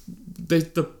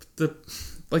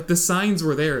the signs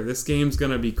were there. This game's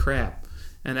gonna be crap,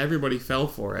 and everybody fell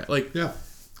for it. Yeah.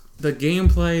 The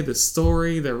gameplay, the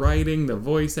story, the writing, the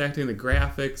voice acting, the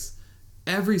graphics,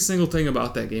 every single thing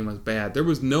about that game was bad. There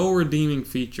was no redeeming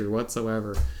feature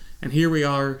whatsoever. And here we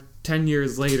are 10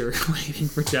 years later waiting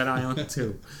for Dead Island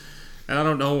 2. And I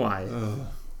don't know why.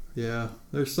 Yeah,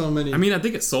 there's so many. I mean, I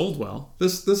think it sold well.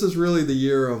 This is really the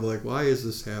year of why is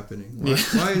this happening?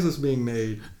 Why is this being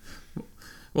made?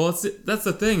 Well, that's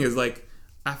the thing is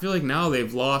I feel like now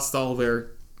they've lost all their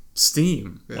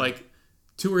steam. Yeah.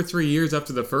 2 or 3 years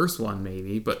after the first one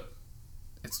maybe, but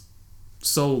it's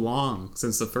so long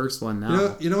since the first one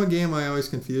now. You know a game I always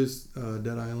confuse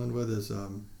Dead Island with is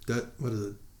what is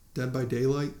it? Dead by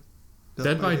Daylight?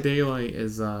 Dead by Daylight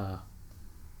is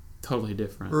totally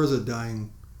different. Or is it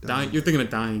Dying You're thinking of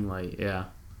Dying Light, yeah.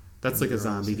 That's a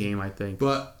zombie game, I think.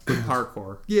 But with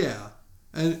parkour. Yeah.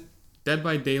 And Dead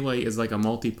by Daylight is a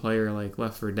multiplayer,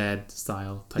 Left 4 Dead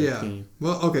style type game.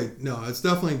 Well, okay, no, it's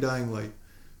definitely Dying Light.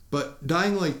 But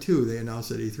Dying Light 2, they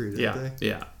announced at E3, didn't they?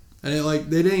 Yeah. And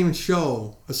they didn't even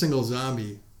show a single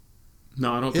zombie.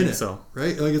 No, I don't think so.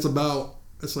 Right? It's about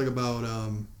wasn't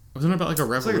it about a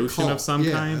revolution of some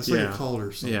kind? It's a cult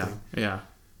or something. Yeah.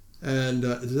 And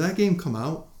did that game come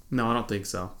out? No, I don't think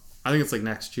so. I think it's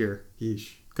next year.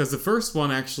 Yeesh. Because the first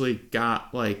one actually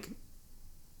got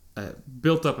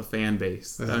built up a fan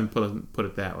base. Yeah. I mean, put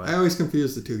it that way. I always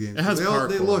confuse the two games. It has parkour.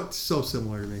 They looked so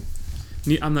similar to me.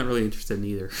 I'm not really interested in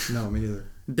either. No, me neither.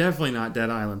 Definitely not Dead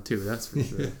Island 2, that's for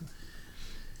sure.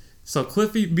 So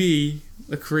Cliffy B,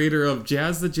 the creator of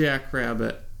Jazz the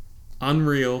Jackrabbit,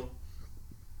 Unreal,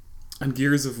 and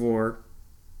Gears of War,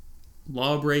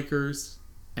 Lawbreakers,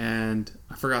 and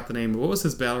I forgot the name. What was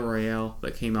his battle royale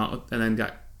that came out and then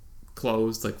got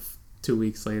closed 2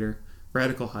 weeks later?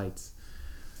 Radical Heights.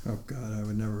 Oh God, I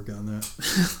would never have gotten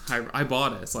that. I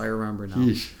bought it, so I remember now.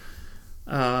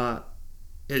 Yeesh.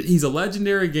 He's a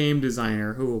legendary game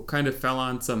designer who kind of fell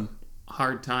on some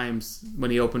hard times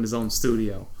when he opened his own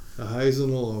studio. The highs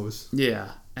and the lows.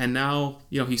 Yeah. And now,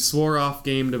 he swore off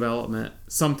game development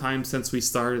sometime since we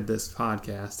started this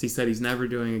podcast. He said he's never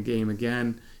doing a game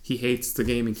again. he hates the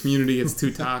gaming community. It's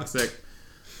too toxic.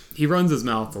 He runs his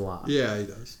mouth a lot. Yeah, he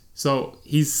does. So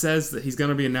he says that he's going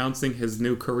to be announcing his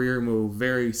new career move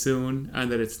very soon,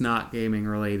 and that it's not gaming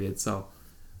related. So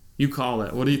you call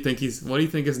it. What do you think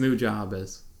his new job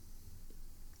is?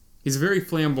 He's a very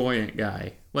flamboyant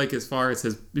guy. Like, as far as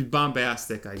his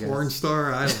bombastic, I guess. Porn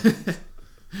star? I don't know.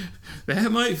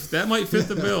 that might fit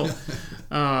the bill.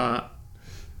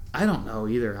 I don't know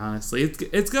either, honestly.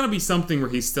 It's gonna be something where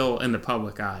he's still in the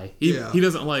public eye. He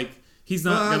doesn't like. He's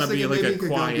not gonna be like a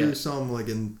quiet. Do something like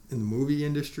in the movie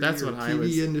industry. That's or what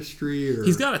TV industry. Or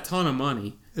he's got a ton of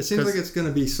money. It seems like it's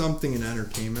gonna be something in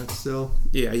entertainment still.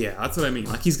 Yeah, that's what I mean.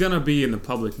 Like, he's gonna be in the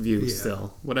public view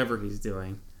still, whatever he's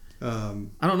doing. I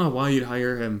don't know why you'd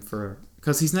hire him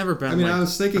because he's never been. I mean, I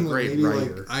was thinking maybe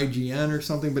writer. Like IGN or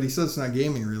something, but he says it's not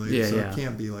gaming related, so it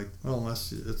can't be like,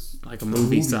 unless it's like a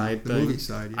movie side thing. Movie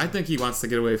side. Yeah. I think he wants to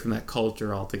get away from that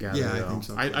culture altogether. Yeah, though. I think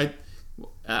so.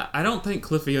 I don't think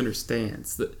Cliffy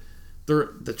understands that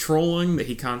the trolling that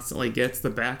he constantly gets,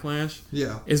 the backlash,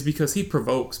 is because he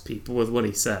provokes people with what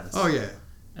he says. Oh yeah.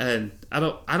 And I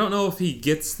don't know if he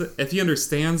gets if he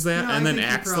understands that and then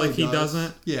acts like he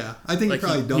doesn't. Yeah, I think he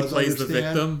probably does. He plays understand. the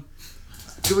victim.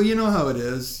 Well, you know how it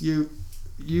is.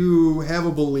 You have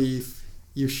a belief,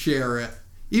 you share it,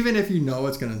 even if you know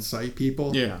it's going to incite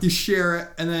people. Yeah. You share it,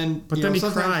 and then he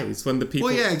cries when the people.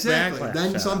 Well, yeah, exactly.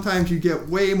 Then sometimes you get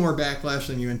way more backlash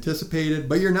than you anticipated,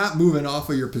 but you're not moving off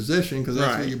of your position because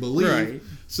that's what you believe. Right.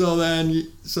 So then,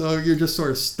 you're just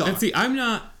sort of stuck. And see, I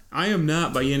am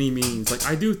not by any means, like,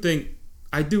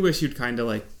 I do wish you'd kind of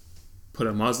like put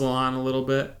a muzzle on a little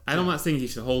bit. I'm not saying he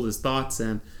should hold his thoughts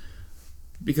in,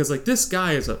 because like, this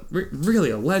guy is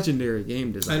really a legendary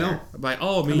game designer. I know. By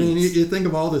all means. I mean, you think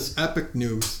of all this Epic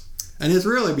news, and it's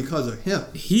really because of him.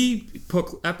 He put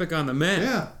Epic on the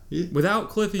map. Yeah. Without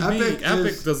Cliffy B,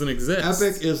 Epic doesn't exist.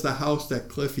 Epic is the house that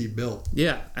Cliffy built.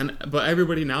 Yeah, but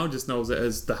everybody now just knows it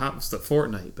as the house that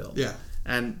Fortnite built. Yeah.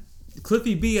 And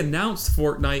Cliffy B announced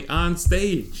Fortnite on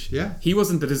stage. Yeah. He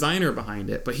wasn't the designer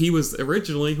behind it, but he was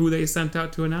originally who they sent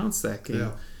out to announce that game.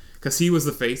 Yeah. Because he was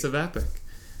the face of Epic.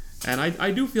 And I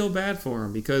do feel bad for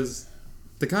him because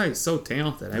the guy is so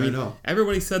talented. I mean,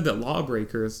 everybody said that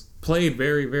Lawbreakers played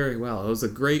very, very well. It was a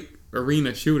great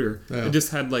arena shooter. Yeah. It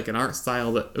just had like an art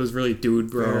style that it was really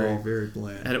dude bro. Very, very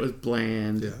bland. And it was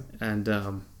bland. Yeah. And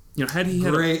had he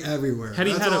had great everywhere.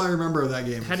 That's all I remember of that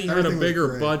game. Had he had a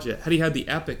bigger budget, had he had the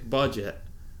Epic budget,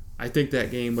 I think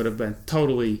that game would have been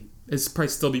totally. It's probably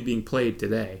still be being played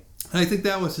today. I think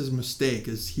that was his mistake.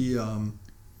 Is he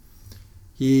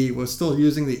was still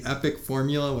using the Epic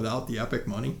formula without the Epic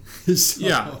money.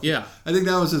 So, yeah. I think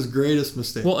that was his greatest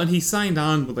mistake. Well, and he signed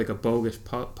on with like a bogus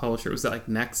publisher. Was that like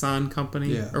Nexon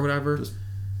Company or whatever?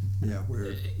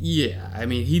 Weird. Yeah, I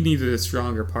mean, he needed a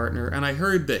stronger partner. And I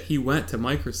heard that he went to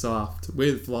Microsoft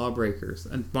with Lawbreakers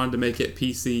and wanted to make it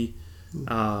PC,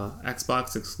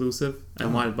 Xbox exclusive,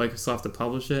 and wanted Microsoft to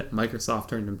publish it. Microsoft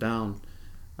turned him down.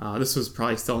 This was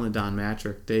probably still in the Don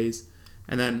Matrick days.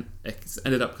 And then it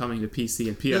ended up coming to PC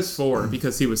and PS4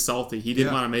 because he was salty. He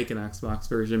didn't want to make an Xbox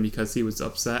version because he was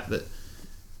upset that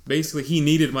basically he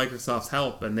needed Microsoft's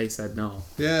help and they said no.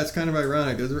 Yeah, it's kind of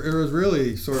ironic. It was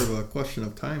really sort of a question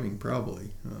of timing, probably,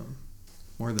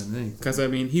 more than anything. Because, I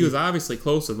mean, he was obviously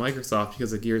close with Microsoft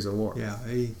because of Gears of War. Yeah,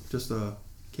 he just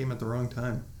came at the wrong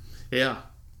time. Yeah.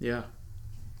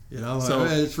 So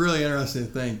it's really interesting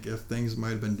to think if things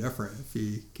might have been different if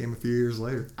he came a few years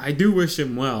later. I do wish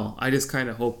him well. I just kind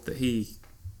of hope that he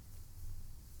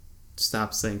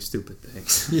stops saying stupid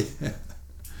things. Yeah.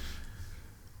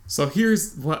 So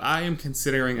here's what I am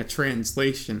considering a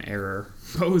translation error.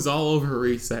 It was all over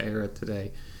Reset Era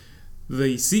today.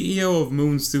 The CEO of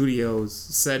Moon Studios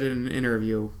said in an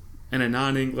interview in a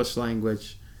non-English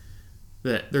language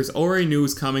that there's Ori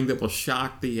news coming that will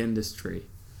shock the industry.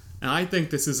 And I think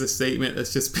this is a statement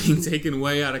that's just being taken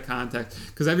way out of context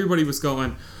because everybody was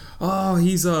going, "Oh,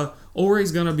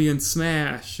 Ori's gonna be in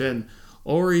Smash and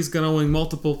Ori's gonna win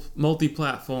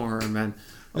multi-platform and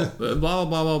blah blah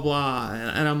blah blah blah."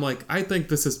 And I'm like, I think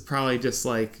this is probably just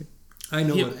like, I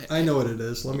know what it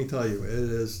is. Let me tell you, it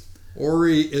is.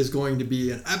 Ori is going to be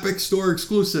an Epic Store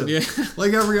exclusive,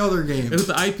 like every other game.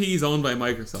 The IP is owned by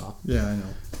Microsoft. Yeah, I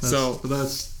know.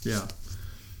 That's.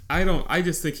 I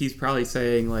just think he's probably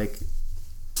saying, like,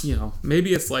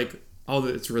 maybe it's like,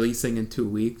 that it's releasing in 2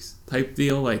 weeks type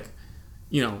deal. Like,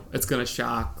 it's going to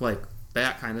shock, like,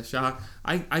 that kind of shock.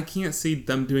 I can't see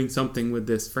them doing something with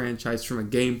this franchise from a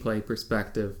gameplay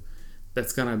perspective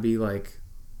that's going to be, like,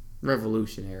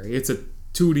 revolutionary. It's a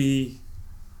 2D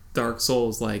Dark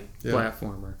Souls like Yeah.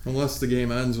 platformer. Unless the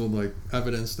game ends with like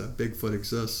evidence that Bigfoot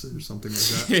exists or something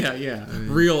like that. Yeah. I mean-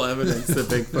 Real evidence that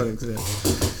Bigfoot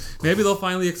exists. Maybe they'll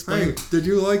finally explain. Hey, did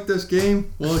you like this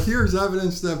game? Well, here's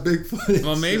evidence that Bigfoot exists.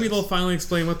 Well, maybe they'll finally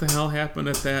explain what the hell happened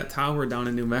at that tower down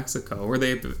in New Mexico, where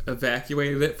they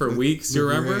evacuated it for weeks. You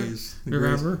remember? The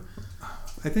Remember?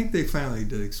 I think they finally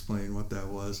did explain what that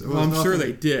was. It was Well, I'm sure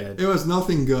nothing- they did. It was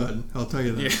nothing good. I'll tell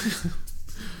you that. Yeah.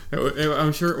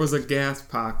 I'm sure it was a gas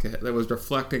pocket that was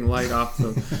reflecting light off the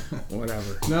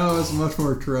whatever. No, it's much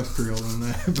more terrestrial than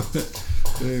that.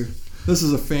 But this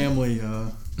is a family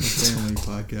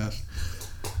podcast.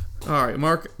 All right,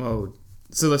 market mode.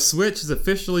 So the Switch has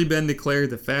officially been declared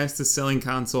the fastest selling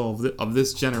console of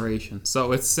this generation.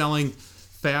 So it's selling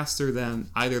faster than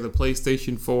either the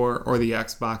PlayStation 4 or the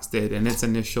Xbox did in its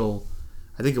initial,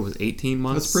 I think it was 18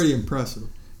 months. That's pretty impressive.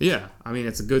 Yeah, I mean,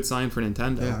 it's a good sign for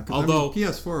Nintendo. Yeah, although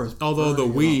PS4 is the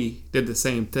burning Wii did the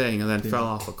same thing and then Yeah. fell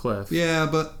off a cliff. Yeah,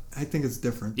 but I think it's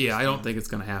different. Yeah, I don't think it's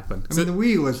going to happen. I mean, the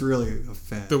Wii was really a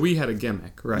fad. The Wii had a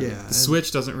gimmick, right? Yeah, The and-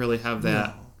 Switch doesn't really have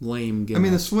that lame I gimmick.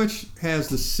 mean, the Switch has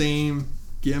the same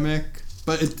gimmick,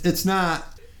 but it's not.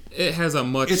 It has a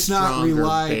much It's not stronger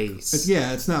relied. base.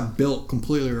 It's not built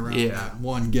completely around Yeah. that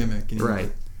one gimmick.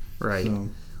 Anymore. Right. So,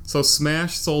 So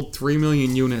Smash sold 3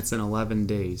 million units in 11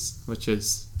 days, which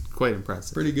is quite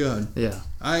impressive. pretty good. Yeah.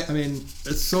 I mean,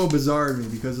 it's so bizarre to me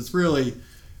because it's really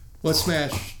what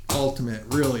Smash Ultimate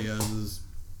really is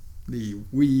the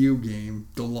Wii U game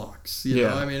deluxe. You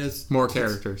know? I mean, it's More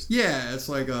characters. It's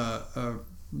like a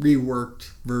reworked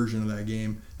version of that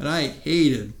game, and I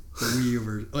hated the Wii U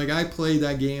version. Like, I played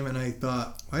that game and I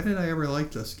thought, why did I ever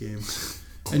like this game?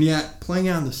 And yet, playing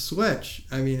on the Switch,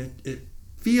 I mean, it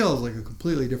feels like a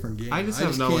completely different game. I just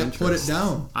have no can't interest. put it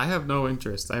down. I have no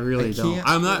interest. I really I don't. can't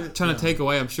I'm put not it trying to down. take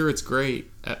away. I'm sure it's great.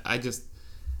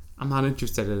 I'm not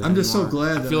interested in it. I'm just so anymore.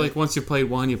 glad I that feel I- like once you played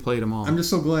one, you played them all. I'm just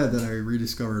so glad that I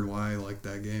rediscovered why I like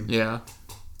that game. Yeah.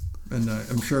 And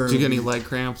I'm sure. Did you get any leg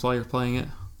cramps while you're playing it?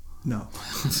 No.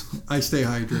 I stay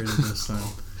hydrated this time.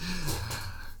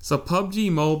 So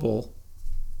PUBG Mobile,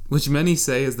 which many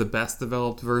say is the best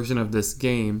developed version of this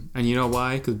game, and you know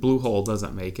why? Because Bluehole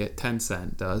doesn't make it,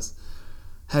 Tencent does,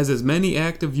 has as many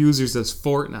active users as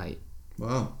Fortnite,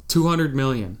 Wow. 200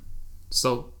 million.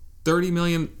 So 30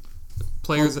 million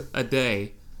players a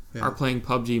day Yeah. are playing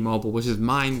PUBG Mobile, which is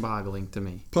mind-boggling to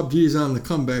me. PUBG's on the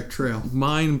comeback trail.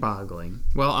 Mind-boggling.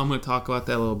 Well, I'm going to talk about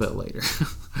that a little bit later.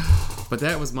 But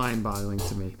that was mind-boggling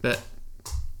to me. That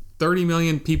 30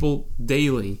 million people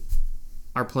daily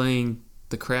are playing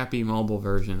the crappy mobile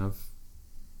version of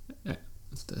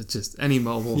just any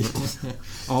mobile version.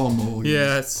 All mobile.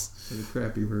 Yeah, it's... The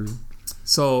crappy version.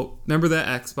 So, remember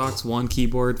that Xbox One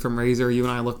keyboard from Razer you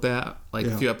and I looked at a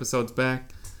Yeah. few episodes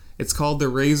back? It's called the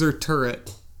Razer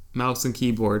Turret mouse and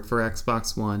keyboard for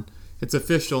Xbox One. It's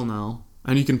official now,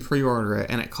 and you can pre-order it,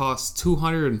 and it costs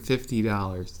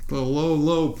 $250, The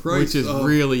low price. which is of,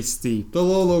 really steep. the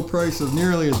low price of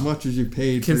nearly as much as you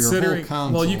paid for your Considering, whole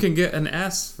console. well, you can get an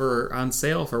S on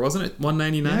sale for, wasn't it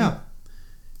 $199? Yeah.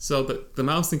 So the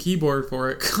mouse and keyboard for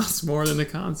it costs more than the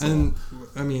console. And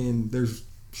I mean, there's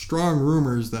strong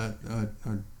rumors that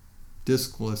a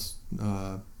discless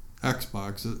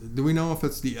Xbox. Do we know if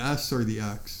it's the S or the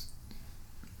X?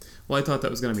 Well, I thought that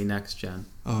was going to be next gen.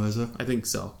 Oh, is it? I think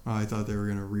so. Oh, I thought they were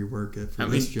gonna rework it for I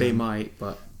mean, this gen. they might,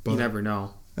 but you But- never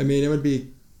know. I mean, it'd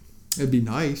be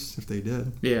nice if they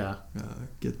did. Yeah.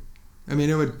 It'd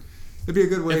be a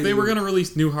good way. If they were going to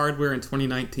release new hardware in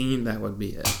 2019, that would be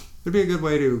it. It'd be a good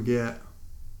way to get.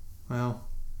 Well,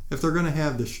 if they're gonna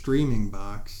have the streaming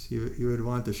box, you would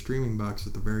want the streaming box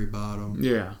at the very bottom.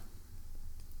 Yeah.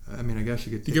 I mean, I guess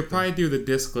you could. You could probably do the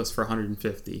discless for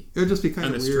 150 It would just be kind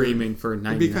and of the weird. streaming for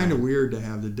 99. It'd be kind of weird to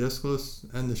have the discless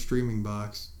and the streaming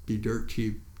box be dirt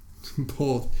cheap,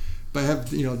 both, but have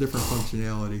different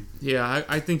functionality. Yeah,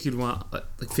 I think you'd want like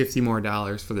 $50 more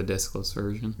for the discless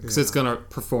version because Yeah. it's going to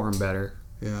perform better.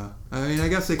 Yeah, I mean, I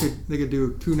guess they could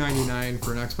do $299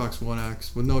 for an Xbox One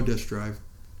X with no disc drive.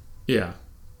 Yeah.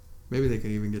 Maybe they could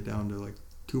even get down to like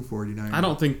 $249. I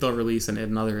don't think they'll release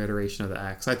another iteration of the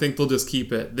X. I think they'll just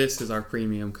keep it. This is our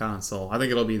premium console. I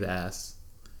think it'll be the S.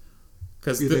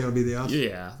 Cause You think it'll be the S?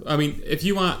 Yeah. I mean, if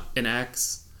you want an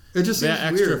X, It just that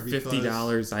seems extra weird because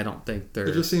 $50, I don't think they're...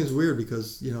 It just seems weird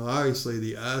because obviously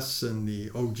the S and the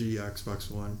OG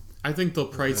Xbox One. I think they'll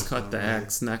price That's cut not the right.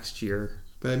 X next year.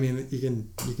 But I mean, you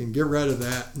can get rid of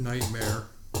that nightmare,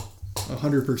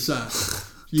 100%.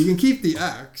 You can keep the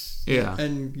X, Yeah.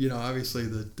 and obviously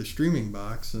the streaming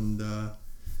box, and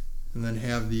then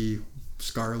have the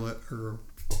Scarlet or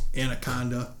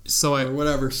Anaconda So or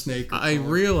whatever snake. I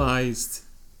realized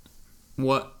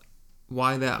what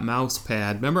why that mouse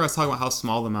pad. Remember I was talking about how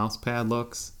small the mouse pad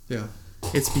looks? Yeah.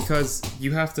 It's because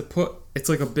you have to put, it's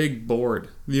like a big board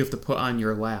you have to put on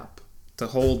your lap to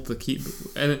hold the key.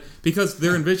 And because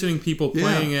they're envisioning people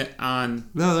playing it on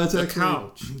that's the actually,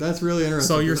 couch. That's really interesting.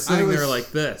 So you're sitting there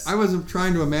like this. I was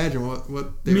trying to imagine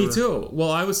what they Me were. too.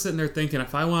 Well, I was sitting there thinking,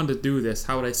 if I wanted to do this,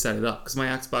 how would I set it up? Because my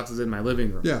Xbox is in my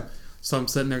living room. Yeah. So I'm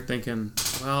sitting there thinking,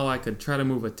 well, I could try to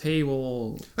move a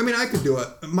table. I mean, I could do it.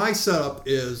 My setup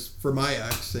is, for my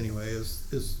X anyway,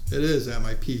 is at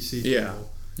my PC table.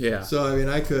 Yeah. So, I mean,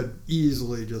 I could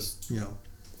easily just,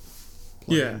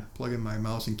 plug in my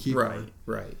mouse and keyboard.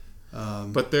 Right.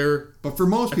 But for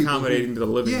most people, accommodating to the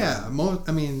living room. Yeah,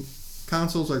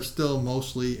 consoles are still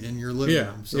mostly in your living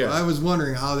room. So I was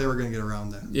wondering how they were going to get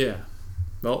around that. Yeah.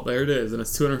 Well, there it is, and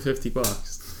it's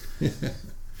 $250.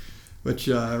 Which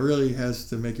really has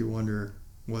to make you wonder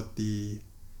what the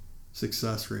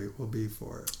success rate will be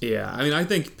for it. Yeah, I mean, I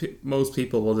think most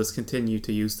people will just continue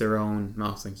to use their own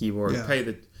mouse and keyboard.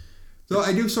 Yeah. So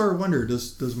I do sort of wonder,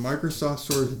 does Microsoft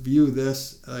sort of view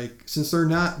this, like, since they're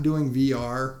not doing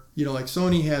VR, like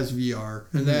Sony has VR,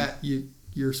 and that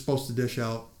you're supposed to dish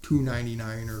out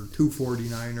 $299 or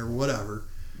 $249 or whatever.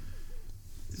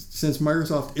 Since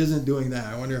Microsoft isn't doing that,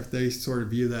 I wonder if they sort of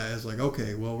view that as like,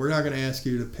 okay, well, we're not going to ask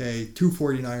you to pay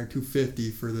 $249 or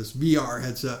 $250 for this VR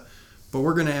headset, but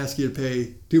we're going to ask you to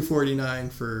pay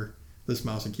 $249 for this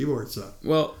mouse and keyboard set.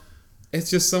 Well, it's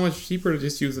just so much cheaper to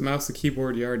just use the mouse and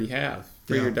keyboard you already have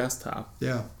for your desktop.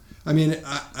 Yeah. I mean,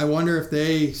 I wonder if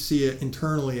they see it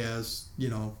internally as,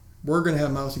 we're going to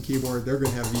have mouse and keyboard, they're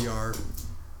going to have VR.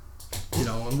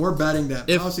 And we're betting that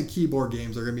mouse and keyboard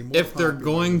games are going to be more if they're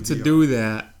going to do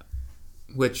that,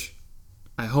 which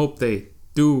I hope they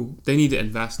do, they need to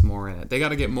invest more in it. They got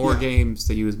to get more games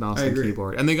to use mouse and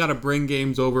keyboard. And they got to bring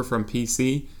games over from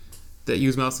PC that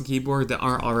use mouse and keyboard that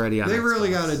aren't already on Xbox. They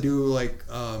really got to do like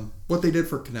what they did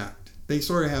for Kinect. They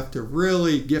sort of have to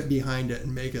really get behind it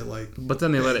and make it like... But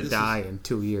then they let it die in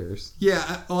 2 years.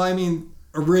 Yeah, well, I mean,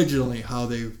 originally how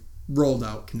they rolled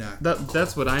out Kinect.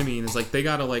 That's what I mean. Is like they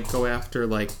gotta like go after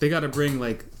like they gotta bring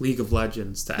like League of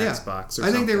Legends to Xbox. Or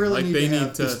I think they really like need to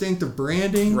have distinctive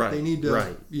branding. Right. They need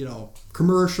to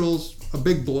commercials, a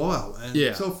big blowout.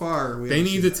 And so far they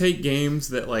need to take games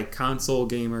that like console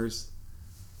gamers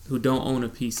who don't own a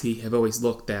PC have always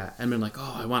looked at and been like,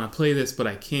 oh, I want to play this but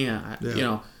I can't.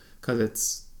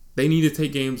 Because they need to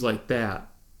take games like that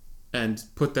and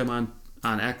put them on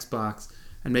Xbox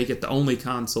and make it the only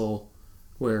console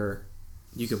where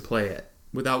you can play it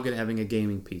without having a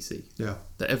gaming PC. Yeah.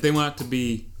 If they want it to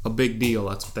be a big deal,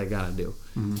 that's what they got to do.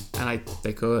 Mm-hmm. And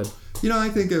they could. I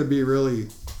think it would be really...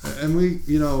 And we,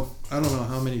 I don't know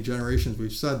how many generations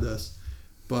we've said this,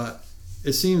 but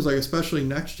it seems like, especially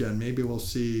next gen, maybe we'll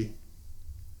see...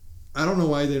 I don't know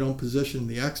why they don't position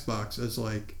the Xbox as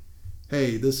like,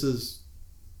 hey, this is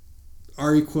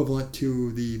our equivalent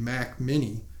to the Mac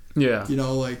Mini. Yeah.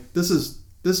 Like, this is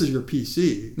your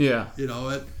PC. Yeah.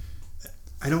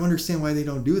 I don't understand why they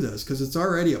don't do this, because it's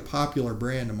already a popular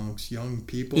brand amongst young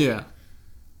people. Yeah.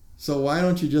 So why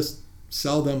don't you just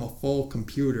sell them a full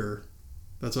computer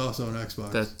that's also an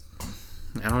Xbox?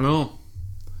 I don't know.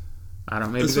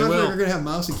 Maybe Especially they will. If they're going to have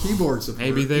mouse and keyboard support.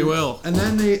 Maybe they will. And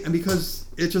then because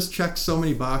it just checks so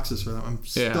many boxes for them. I'm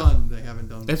stunned they haven't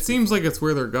done this. It seems like it's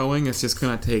where they're going. It's just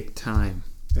going to take time.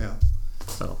 Yeah.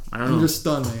 So, I don't know. I'm just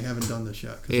stunned they haven't done this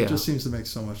yet, because it just seems to make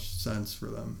so much sense for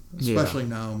them, especially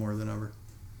now more than ever.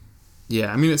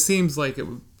 Yeah, I mean, it seems like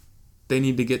they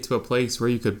need to get to a place where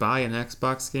you could buy an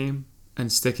Xbox game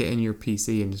and stick it in your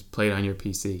PC and just play it on your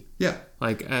PC. Yeah.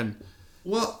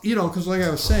 Well, because like I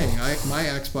was saying, my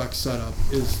Xbox setup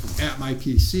is at my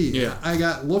PC. Yeah. I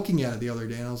got looking at it the other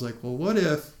day, and I was like, well, what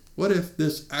if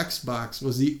this Xbox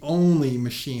was the only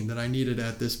machine that I needed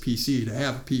at this PC to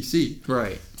have a PC?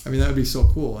 Right. I mean, that would be so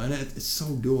cool, and it's so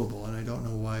doable, and I don't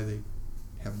know why they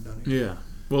haven't done it. Yeah.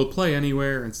 Well, play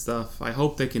anywhere and stuff. I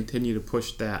hope they continue to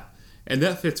push that. And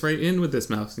that fits right in with this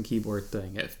mouse and keyboard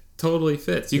thing. It totally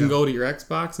fits. You can go to your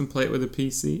Xbox and play it with a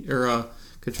PC or a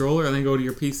controller, and then go to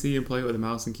your PC and play it with a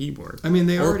mouse and keyboard. I mean,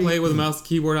 or play it with a mouse and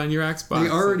keyboard on your Xbox. They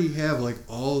already have like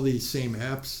all the same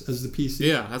apps as the PC.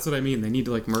 Yeah, that's what I mean. They need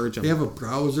to like merge them. They have a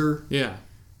browser. Yeah.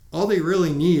 All they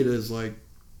really need is like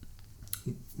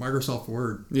Microsoft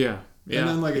Word. Yeah. And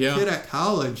then like a kid at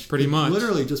college, pretty much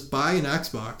literally just buy an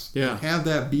Xbox and have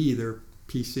that be their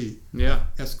PC. Yeah.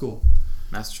 That's cool.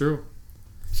 That's true.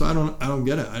 So I don't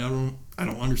get it. I don't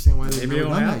understand why they've never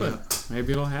done that yet.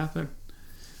 Maybe it'll happen.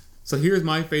 So here's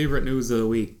my favorite news of the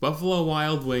week. Buffalo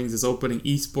Wild Wings is opening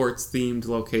esports themed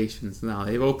locations now.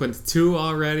 They've opened 2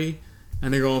 already,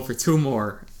 and they're going for 2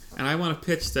 more. and I want to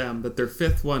pitch them that their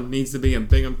 5th one needs to be in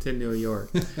Binghamton, New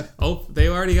York. Oh, they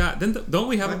already got... Don't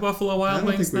we have a Buffalo Wild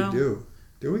Wings now? I don't think we do.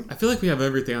 Do we? I feel like we have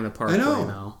everything on the parkway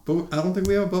now. But I don't think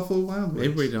we have a Buffalo Wild Wings.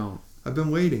 Maybe we don't. I've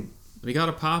been waiting. We got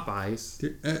a Popeyes.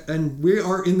 And we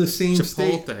are in the same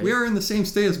Chipotle. state. We are in the same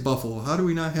state as Buffalo. How do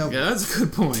we not have... Yeah, that's a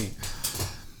good point.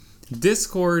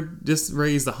 Discord just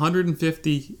raised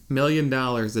 $150 million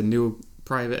in new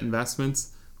private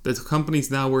investments. The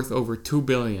company's now worth over $2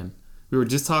 billion. We were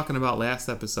just talking about last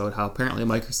episode how apparently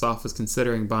Microsoft was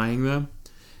considering buying them.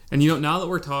 And now that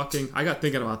we're talking, I got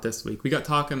thinking about this week. We got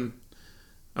talking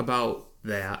about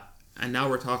that. And now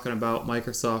we're talking about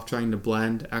Microsoft trying to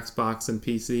blend Xbox and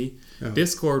PC. Yeah.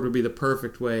 Discord would be the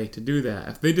perfect way to do that.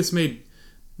 If they just made,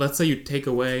 let's say you take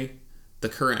away the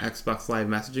current Xbox Live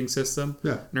messaging system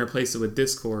and replace it with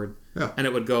Discord, and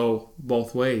it would go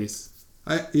both ways.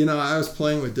 I was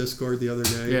playing with Discord the other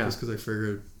day just because I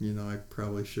figured, I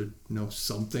probably should know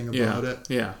something about it.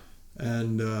 Yeah.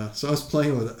 And so I was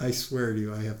playing with it. I swear to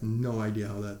you, I have no idea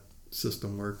how that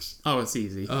system works. Oh, it's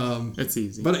easy. It's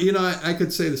easy. But, I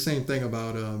could say the same thing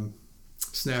about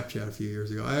Snapchat a few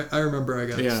years ago. I remember I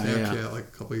got Snapchat like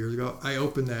a couple years ago. I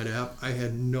opened that app. I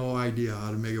had no idea how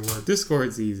to make it work.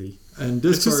 Discord's easy. And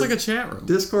Discord, it's just like a chat room.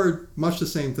 Discord, much the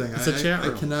same thing. It's a chat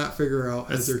room. I cannot figure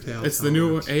out as their tail. It's the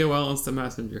new AOL Instant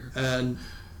Messenger. And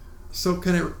so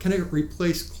can it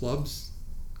replace clubs,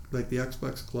 like the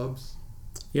Xbox clubs?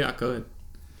 Yeah, it could.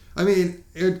 I mean,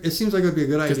 it seems like it would be a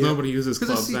good idea. Because nobody uses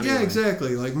clubs anyway. Yeah,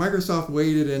 exactly. Like Microsoft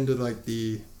waded into like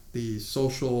the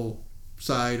social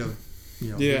side of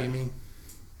gaming.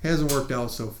 Hasn't worked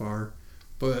out so far.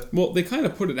 But they kind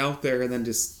of put it out there and then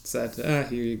just said,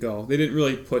 here you go. They didn't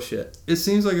really push it. It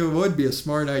seems like it would be a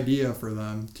smart idea for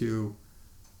them to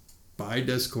buy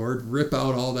Discord, rip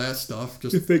out all that stuff. Do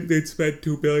you think they'd spend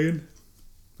 $2 billion?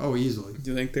 Oh, easily.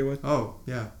 Do you think they would? Oh,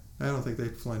 yeah. I don't think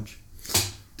they'd flinch.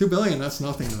 $2 billion, that's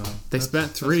nothing to them. They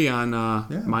spent $3 on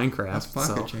Minecraft. That's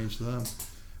pocket change to them.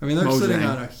 I mean, they're sitting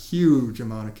on a huge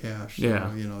amount of cash. So,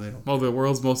 they don't. Well, the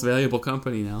world's most valuable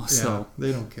company now. So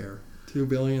they don't care. $2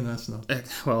 billion, that's nothing.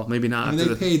 Well, maybe not. I mean,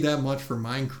 they paid that much for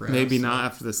Minecraft. Maybe not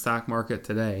after the stock market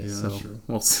today. Yeah, that's true.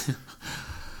 We'll see.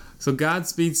 So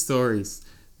Godspeed Stories.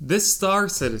 This Star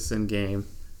Citizen game,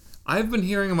 I've been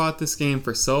hearing about this game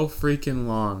for so freaking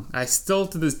long. I still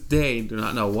to this day do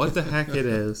not know what the heck it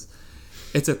is.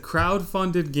 It's a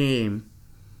crowd-funded game.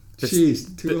 Jeez,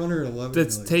 $211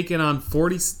 that's million. taken on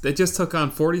 40. It just took on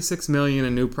 $46 million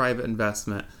in new private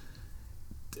investment.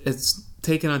 It's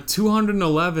taken on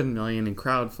 $211 million in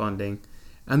crowdfunding,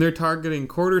 and they're targeting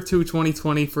Q2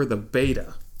 2020 for the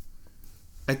beta.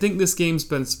 I think this game's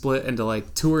been split into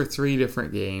like 2 or 3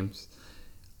 different games.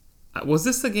 Was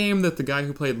this the game that the guy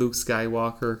who played Luke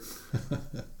Skywalker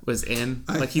was in?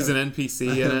 He's an NPC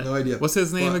in it? I have no idea. What's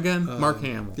his name again? Mark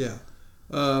Hamill. Yeah.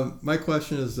 My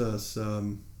question is this.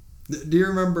 Do you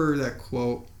remember that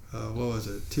quote? What was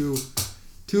it?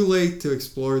 Too late to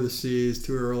explore the seas,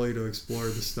 too early to explore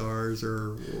the stars,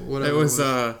 or whatever. It was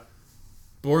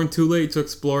born too late to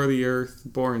explore the earth,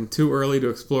 born too early to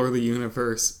explore the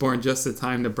universe, born just in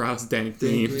time to browse dank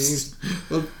memes.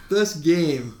 Well, this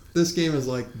game is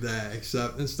like that,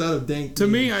 except instead of dank to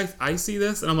memes, me, I see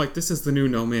this and I'm like, this is the new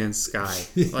No Man's Sky.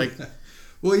 Like,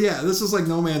 well, yeah, this is like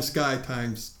No Man's Sky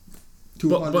times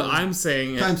 200. But I'm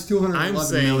saying times 211 I'm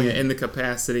saying million. It in the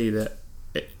capacity that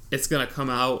it's going to come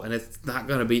out and it's not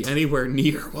going to be anywhere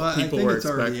near what people were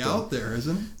expecting. It's already out there,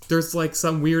 isn't it? There's like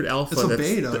some weird alpha. It's a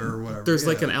beta or whatever. There's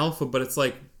like an alpha, but it's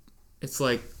like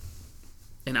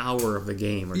an hour of the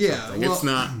game or something. Well, it's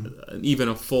not even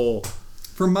a full.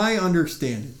 From my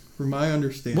understanding.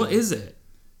 What is it?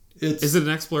 Is it an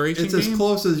exploration game? It's as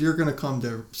close as you're going to come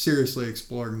to seriously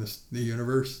exploring the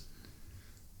universe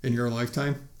in your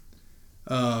lifetime.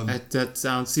 That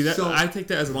sounds. See that I take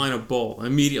that as a line of bull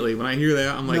immediately. When I hear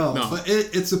that, I'm like, no. But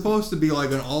it's supposed to be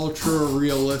like an ultra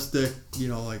realistic,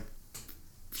 like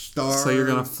star. So you're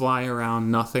gonna fly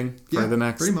around nothing for the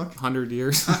next 100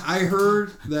 years. I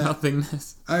heard that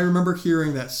nothingness. I remember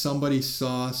hearing that somebody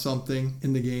saw something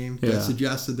in the game that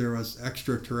suggested there was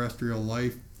extraterrestrial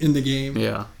life in the game.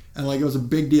 Yeah, and it was a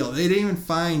big deal. They didn't even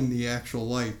find the actual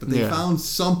life, but they found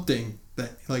something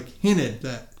that hinted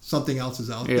that something else is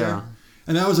out there.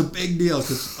 And that was a big deal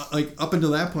because, up until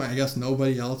that point, I guess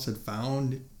nobody else had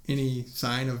found any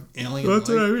sign of alien life. That's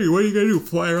what I mean. What are you going to do?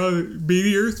 Fly around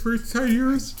the Earth for 10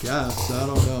 years? Yes, I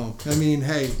don't know. I mean,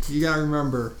 hey, you got to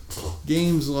remember,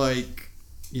 games like,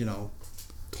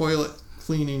 Toilet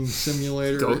Cleaning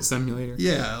Simulator. Goat Simulator.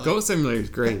 Yeah. Goat Simulator is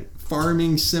great.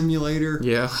 Farming Simulator.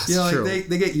 Yeah, that's true.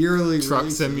 They get yearly Truck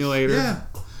releases. Simulator. Yeah.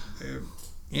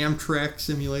 Amtrak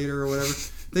Simulator or whatever.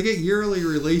 they get yearly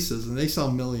releases and they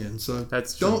sell millions. So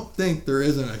That's true. don't think there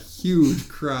isn't a huge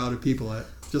crowd of people that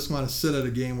just want to sit at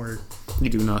a game where You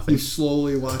do nothing. you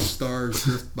slowly watch stars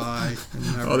drift by. And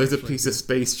never Oh, there's a actually- piece of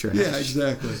space trash. Yeah,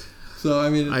 exactly. So I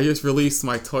mean, I just released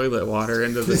my toilet water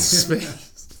into the space.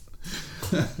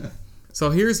 So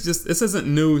here's this isn't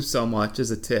new so much as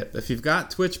a tip. If you've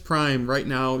got Twitch Prime right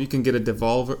now, you can get a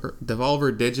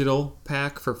Devolver Digital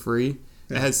pack for free.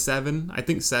 It has 7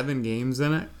 games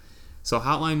in it. So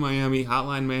Hotline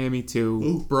Miami 2,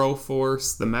 Ooh.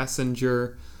 Broforce, The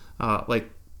Messenger, like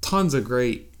tons of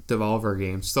great Devolver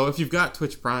games. So if you've got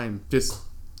Twitch Prime, just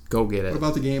go get what it.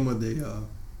 about the game with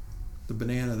the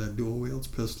banana that dual wields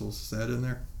pistols? Is that in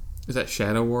there? Is that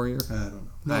Shadow Warrior? I don't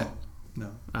know.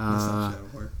 No, that's not Shadow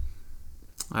Warrior.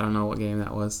 I don't know what game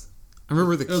that was. I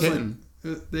remember the It was kitten.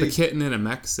 The kitten in a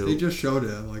mech suit. They just showed it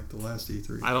at like the last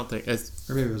E3. I don't think it's.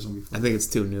 Or maybe it was one before. I think it's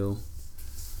too new.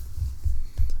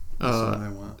 That's the one I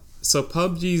want. So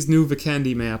PUBG's new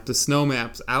Vikendi map, the snow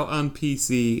map's out on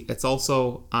PC. It's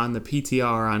also on the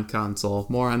PTR on console.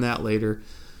 More on that later.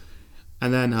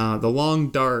 And then The Long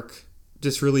Dark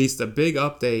just released a big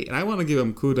update, and I want to give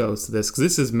them kudos to this because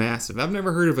this is massive. I've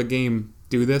never heard of a game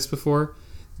do this before.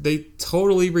 They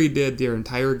totally redid their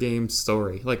entire game's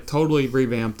story, like totally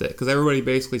revamped it, because everybody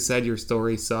basically said your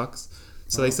story sucks.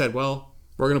 So they said, well,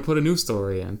 we're going to put a new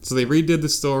story in. So they redid the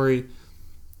story,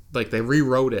 like they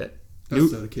rewrote it.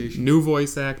 That's dedication. New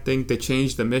voice acting, they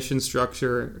changed the mission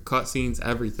structure, cutscenes,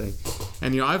 everything.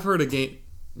 And, I've heard of game,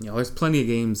 there's plenty of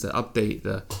games that update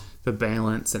the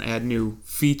balance and add new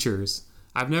features.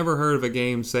 I've never heard of a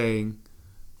game saying,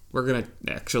 we're going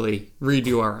to actually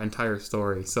redo our entire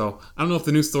story. So I don't know if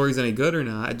the new story's any good or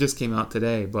not. It just came out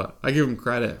today, but I give them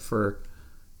credit for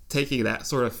taking that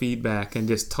sort of feedback and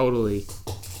just totally,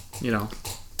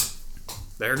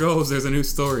 there goes. There's a new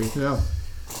story. Yeah.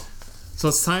 So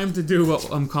it's time to do what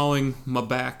I'm calling my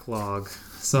backlog.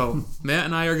 So Matt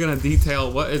and I are going to detail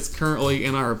what is currently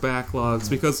in our backlogs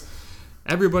because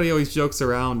everybody always jokes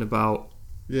around about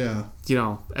Yeah.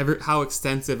 how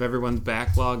extensive everyone's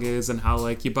backlog is and how,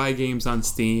 like, you buy games on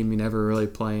Steam, you never really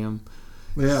play them.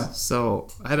 Yeah. So,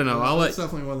 I don't know. That's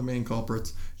definitely one of the main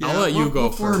culprits. Yeah, I'll let you go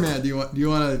what first. Format do you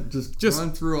want to just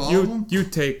run through all of them? You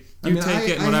take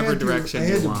it in whatever direction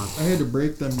you want. I had to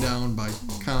break them down by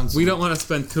console. We don't want to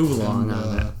spend too long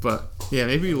on it, but yeah,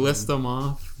 maybe list them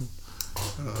off.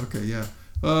 Okay, yeah.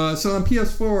 So on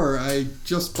PS4, I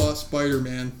just bought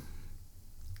Spider-Man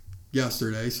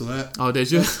yesterday, so that Oh,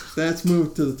 did you? that's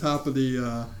moved to the top of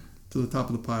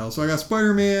the pile. So I got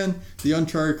Spider-Man, the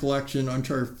Uncharted collection,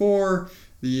 Uncharted 4,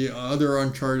 the other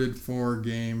Uncharted 4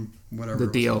 game, whatever.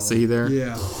 The it was DLC called. there.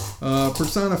 Yeah.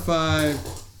 Persona 5,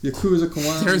 Yakuza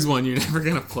Kiwami. There's one you're never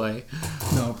gonna play.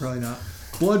 No, probably not.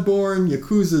 Bloodborne,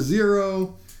 Yakuza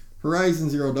 0, Horizon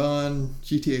Zero Dawn,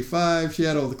 GTA 5,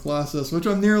 Shadow of the Colossus, which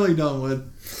I'm nearly done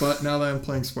with. But now that I'm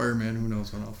playing Spider-Man, who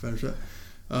knows when I'll finish it.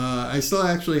 I still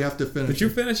actually have to finish. Did you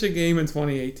finish a game in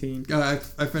 2018? I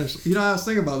finished. I was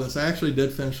thinking about this. I actually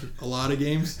did finish a lot of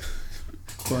games,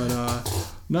 but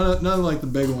none of like the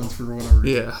big ones for whatever.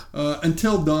 Yeah.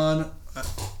 Until Dawn,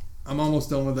 I'm almost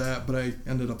done with that, but I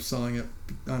ended up selling it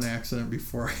on accident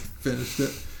before I finished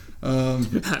it. On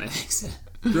accident.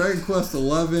 Dragon Quest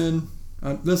 11.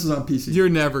 This is on PC. You're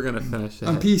never gonna finish it.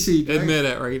 On PC. Admit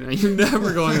it right now. You're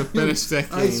never going to finish that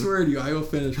game. I swear to you, I will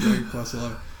finish Dragon Quest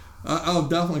 11. I'll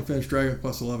definitely finish Dragon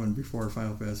Quest 11 before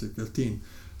Final Fantasy 15.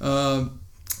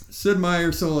 Sid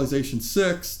Meier's Civilization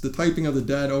 6, The Typing of the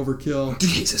Dead, Overkill,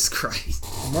 Jesus Christ.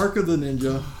 Mark of the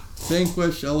Ninja,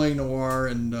 Vanquish, L.A. Noire,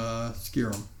 and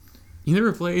Skyrim. You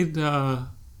never played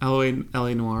L.A.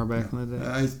 Noire back in the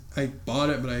day? I bought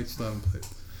it, but I still haven't played it.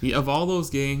 Yeah, of all those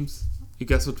games, you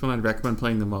guess which one I'd recommend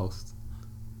playing the most?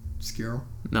 Skyrim?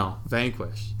 No,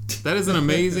 Vanquish. That is an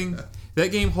amazing... That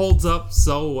game holds up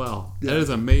so well. Yeah. That is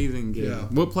an amazing game. Yeah.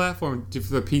 What platform? For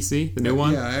the PC? The new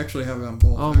one? Yeah, I actually have it on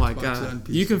both. Oh my Xbox god. and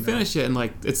PC You can now. finish it in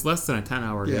it's less than a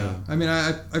 10-hour Yeah, game. I mean,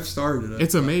 I've started it.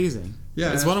 It's amazing.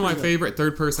 Yeah, it's it's one of my pretty good. favorite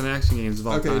third-person action games of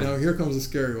all Okay, time. now here comes the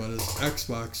scary one. Is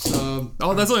Xbox.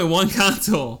 Oh, that's only one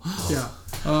console. Yeah.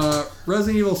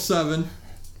 Resident Evil 7,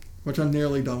 which I'm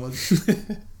nearly done with.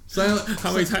 Silent.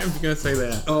 How many times are you gonna say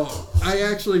that? Oh, I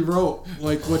actually wrote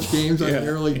which games I'm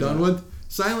nearly done with.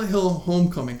 Silent Hill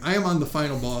Homecoming. I am on the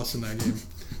final boss in that game.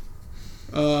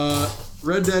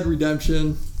 Red Dead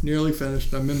Redemption, nearly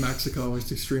finished. I'm in Mexico.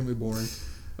 It's extremely boring.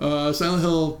 Silent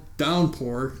Hill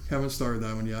Downpour. Haven't started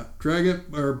that one yet.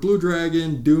 Blue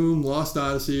Dragon, Doom, Lost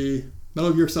Odyssey,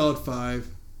 Metal Gear Solid 5,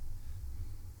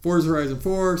 Forza Horizon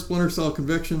 4, Splinter Cell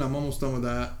Conviction. I'm almost done with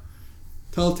that.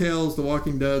 Telltale's The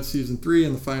Walking Dead Season 3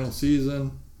 and the final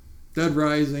season. Dead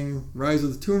Rising, Rise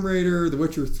of the Tomb Raider, The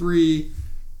Witcher 3.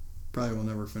 Probably will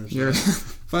never finish that.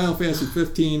 Final Fantasy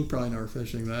 15. Probably never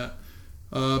finishing that.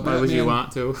 Why would you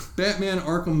want to? Batman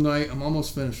Arkham Knight. I'm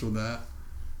almost finished with that.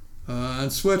 On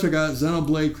Switch, I got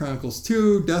Xenoblade Chronicles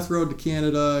 2, Death Road to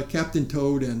Canada, Captain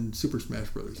Toad, and Super Smash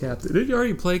Bros. Did you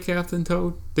already play Captain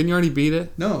Toad? Didn't you already beat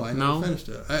it? No, I never finished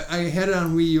it. I had it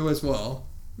on Wii U as well.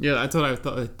 Yeah, that's what I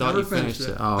thought Never you finished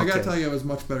it. Oh, okay. I gotta tell you, it was a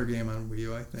much better game on Wii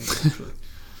U, I think, actually.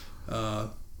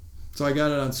 So I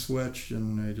got it on Switch,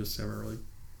 and I just haven't really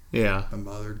been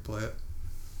bothered to play it.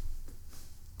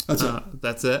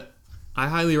 That's it. I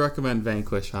highly recommend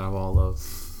Vanquish out of all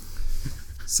those.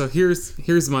 So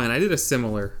here's mine. I did a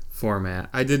similar format.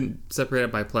 I didn't separate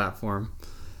it by platform.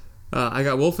 I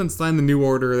got Wolfenstein: The New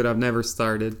Order that I've never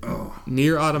started.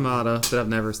 Nier Automata that I've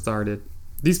never started.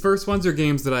 These first ones are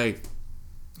games that I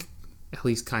at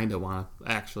least kind of want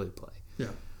to actually play. Yeah.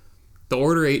 The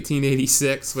Order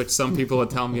 1886, which some people would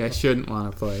tell me I shouldn't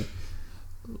want to play.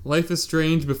 Life is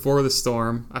Strange: Before the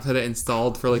Storm. I've had it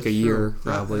installed for like a year,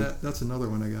 probably. That's another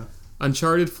one I got.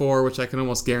 Uncharted 4, which I can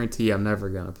almost guarantee I'm never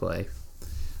going to play.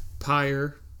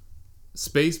 Pyre.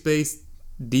 Space-Based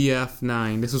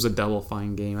DF9. This was a Double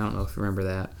Fine game. I don't know if you remember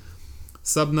that.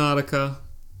 Subnautica.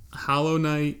 Hollow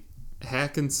Knight.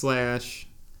 Hack and Slash.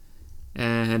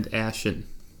 And Ashen,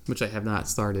 which I have not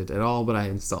started at all, but I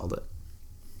installed it.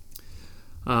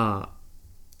 I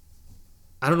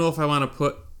don't know if I want to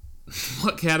put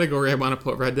what category I want to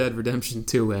put Red Dead Redemption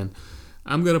 2 in.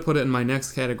 I'm going to put it in my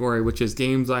next category, which is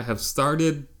games I have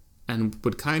started and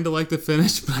would kind of like to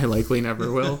finish, but I likely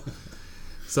never will.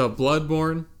 So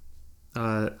Bloodborne,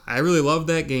 I really love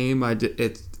that game.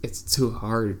 It's too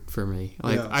hard for me.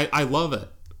 I love it,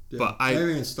 but I haven't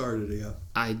even started it yet.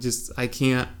 I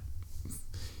can't.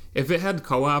 If it had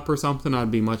co-op or something,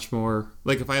 I'd be much more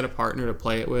like if I had a partner to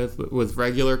play it with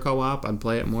regular co-op, I'd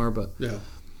play it more. But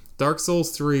Dark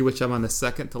Souls 3, which I'm on the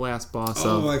second to last boss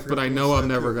of, but I know I'm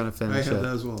never going to finish it. I have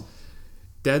that as well.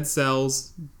 Dead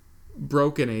Cells,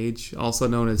 Broken Age, also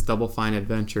known as Double Fine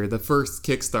Adventure, the first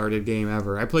Kickstarted game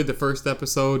ever. I played the first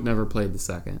episode, never played the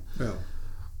second. Yeah.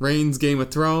 Reigns Game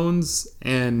of Thrones,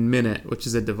 and Minute, which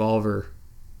is a Devolver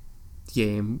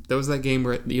game. That was that game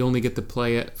where you only get to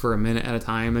play it for a minute at a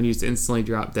time and you just instantly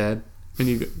drop dead.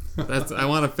 And I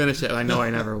want to finish it. I know I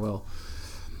never will.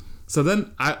 So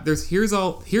then here's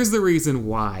the reason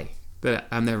why that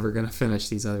I'm never gonna finish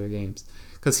these other games.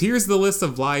 Because here's the list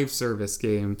of live service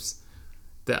games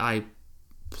that I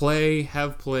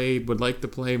have played, would like to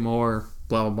play more,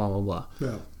 blah blah blah blah blah.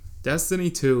 Yeah. Destiny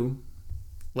 2,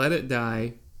 Let It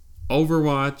Die,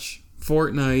 Overwatch,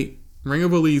 Fortnite, Ring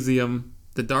of Elysium,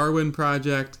 The Darwin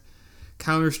Project,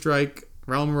 Counter-Strike,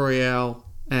 Realm Royale,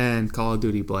 and Call of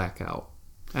Duty Blackout.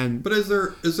 But is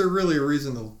there really a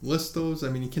reason to list those? I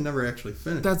mean, you can never actually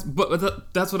finish. That's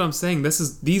what I'm saying.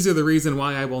 These are the reason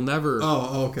why I will never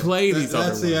play these other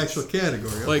ones. That's the actual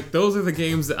category. Okay. Like those are the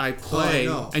games that I play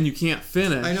and you can't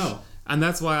finish. I know. And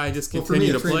that's why I just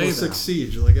continue to play them. Rainbow Six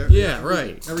Siege.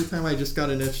 Right. Every time I just got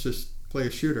an itch to play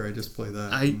a shooter, I just play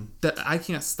that. I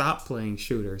can't stop playing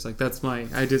shooters. Like that's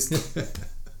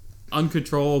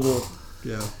uncontrollable.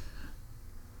 Yeah.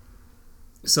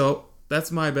 So that's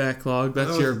my backlog.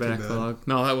 That's your backlog.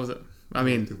 No, that wasn't. I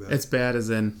mean, it's bad as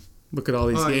in look at all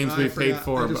these games we've paid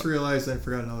for. I just realized I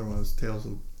forgot another one. It was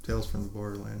Tales from the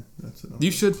Borderland. That's it.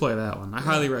 You should play that one. I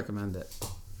highly recommend it.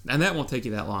 And that won't take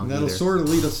you that long. And that'll sort of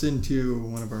lead us into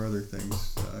one of our other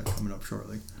things coming up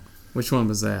shortly. Which one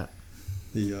was that?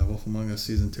 The Wolf Among Us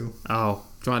Season 2. Oh,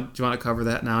 do you want to cover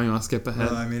that now? You want to skip ahead?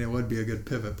 I mean, it would be a good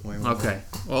pivot point. Okay.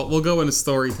 Well, we'll go into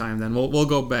story time then. We'll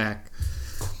go back.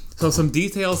 So some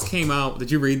details came out.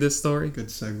 Did you read this story? Good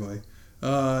segue.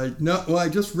 No, well, I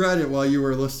just read it while you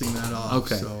were listing that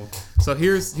off. Okay. So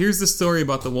here's the story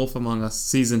about The Wolf Among Us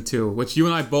Season 2, which you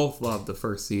and I both loved the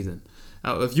first season.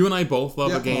 If you and I both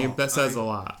love a game, that says a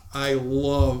lot. I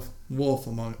love Wolf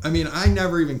Among Us. I mean, I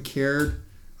never even cared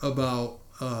about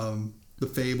the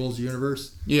Fables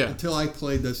universe until I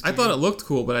played this game. I thought it looked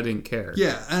cool, but I didn't care.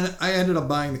 Yeah, and I ended up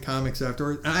buying the comics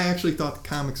afterwards, and I actually thought the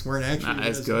comics weren't actually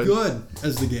as good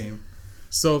as the game.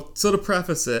 So to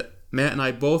preface it, Matt and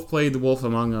I both played The Wolf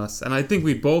Among Us, and I think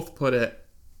we both put it,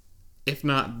 if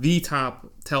not the top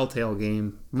Telltale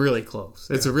game, really close.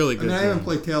 It's a really good game. I haven't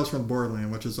played Tales from the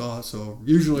Borderlands, which is also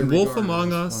usually Wolf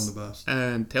Among Us one of the best.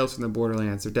 And Tales from the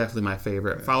Borderlands are definitely my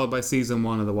favorite, followed by Season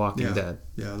 1 of The Walking Dead.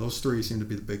 Yeah, those three seem to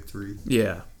be the big three.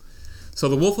 Yeah. So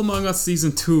The Wolf Among Us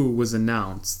Season 2 was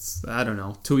announced, I don't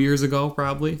know, 2 years ago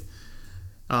probably.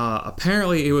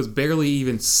 Apparently it was barely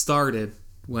even started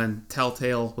when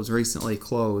Telltale was recently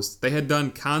closed. They had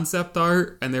done concept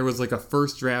art, and there was like a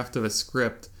first draft of a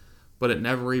script but it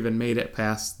never even made it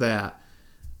past that.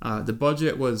 The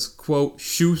budget was, quote,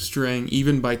 shoestring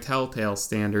even by Telltale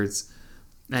standards.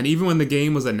 And even when the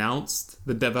game was announced,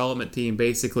 the development team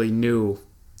basically knew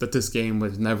that this game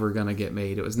was never going to get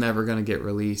made. It was never going to get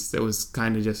released. It was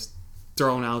kind of just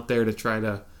thrown out there to try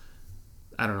to,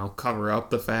 I don't know, cover up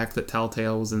the fact that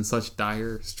Telltale was in such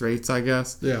dire straits, I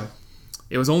guess. Yeah.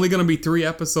 It was only going to be 3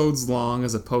 episodes long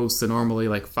as opposed to normally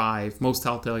like 5. Most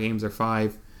Telltale games are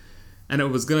 5. And it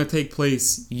was going to take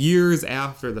place years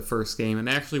after the first game, and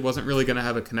actually wasn't really going to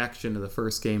have a connection to the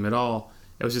first game at all.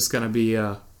 It was just going to be,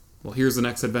 well, here's the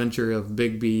next adventure of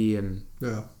Bigby and,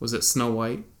 was it Snow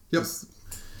White? Yep.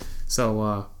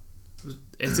 So,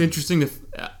 it's interesting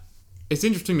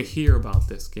to hear about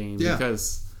this game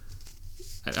because,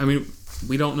 I mean,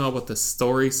 we don't know what the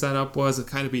story setup was. It'd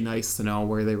kind of be nice to know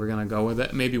where they were going to go with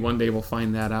it. Maybe one day we'll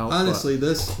find that out. Honestly,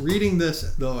 reading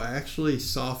this, though, actually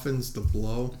softens the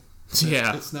blow.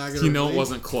 Yeah, it's not gonna it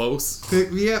wasn't close.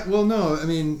 Yeah, well, no, I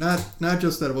mean, not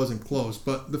just that it wasn't close,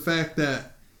 but the fact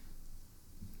that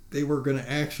they were going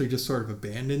to actually just sort of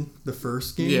abandon the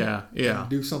first game. Yeah. And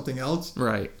do something else.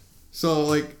 Right. So,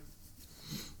 like,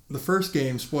 the first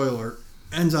game, spoiler,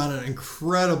 ends on an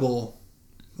incredible,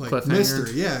 like,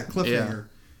 mystery. Yeah, cliffhanger. Yeah.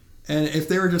 And if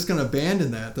they were just going to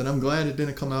abandon that, then I'm glad it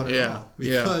didn't come out at all.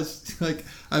 Because, like,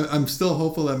 I'm still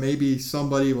hopeful that maybe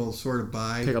somebody will sort of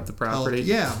pick up the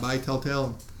property. Buy Telltale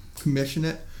and commission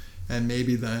it. And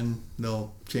maybe then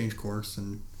they'll change course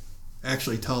and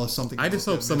actually tell us something. I just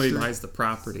hope somebody buys the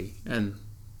property. And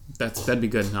that'd be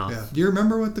good enough. Yeah. Do you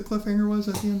remember what the cliffhanger was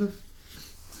at the end of?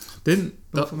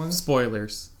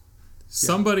 Spoilers. Yeah.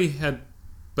 Somebody had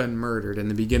been murdered in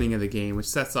the beginning of the game, which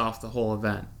sets off the whole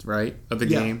event, right, of the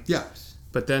game. Yes.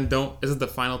 But then isn't the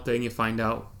final thing you find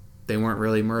out they weren't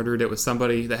really murdered? It was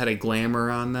somebody that had a glamour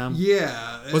on them.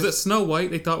 Yeah. Was it Snow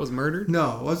White they thought was murdered?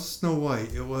 No, it wasn't Snow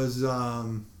White. It was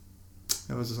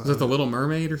was it the Little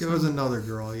Mermaid or something? It was another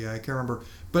girl. Yeah, I can't remember.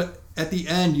 But at the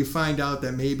end, you find out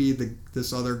that maybe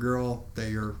this other girl that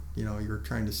you're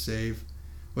trying to save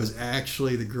was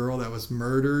actually the girl that was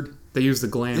murdered. They use the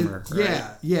glamour, right?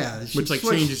 Yeah. Which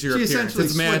changes your appearance.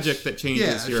 It's magic that changes your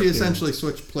appearance. Yeah, she essentially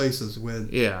switched places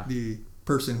with the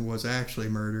person who was actually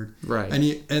murdered. Right.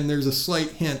 And there's a slight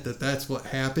hint that that's what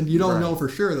happened. You don't know for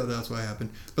sure that that's what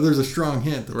happened, but there's a strong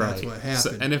hint that that's what happened.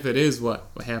 So, and if it is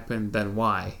what happened, then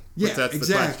why? Yeah, that's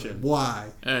exactly. The question. Why?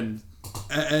 And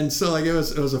so like it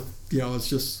was it's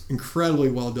just incredibly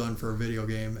well done for a video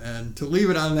game, and to leave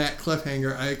it on that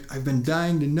cliffhanger, I've been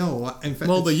dying to know. In fact,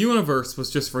 the universe was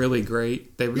just really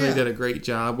great. They really did a great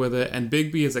job with it, and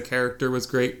Bigby as a character was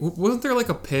great. Wasn't there like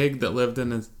a pig that lived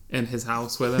in his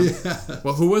house with him? Yeah.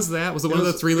 Well, who was that? Was it one of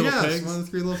the 3 little pigs? Yes, one of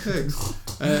the 3 little pigs.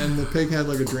 And the pig had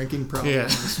like a drinking problem and a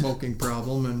smoking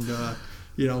problem, and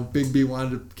Bigby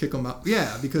wanted to kick him out.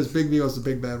 Yeah, because Bigby was the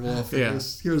big bad wolf. Yeah.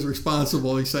 He was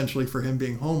responsible essentially for him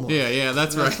being homeless. Yeah,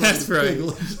 that's right. That's right.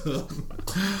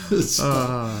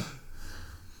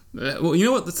 Well, you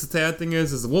know what the sad thing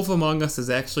is The Wolf Among Us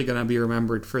is actually going to be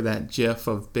remembered for that GIF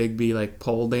of Bigby like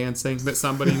pole dancing that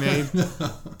somebody made.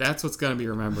 That's what's going to be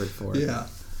remembered for. Yeah.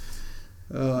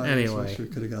 Anyway, I wish we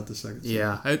could have got the second.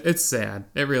 Yeah, it's sad.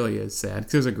 It really is sad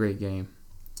because it was a great game.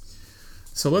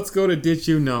 So let's go to Did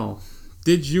You Know?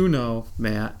 Did you know,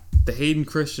 Matt, that Hayden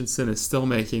Christensen is still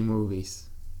making movies?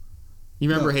 You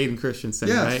remember Hayden Christensen,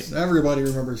 right? Yes, everybody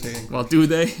remembers Hayden. Well, do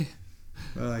they?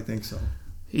 I think so.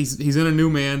 He's in a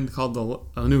new movie called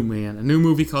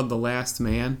The Last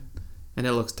Man, and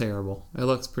it looks terrible. It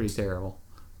looks pretty terrible.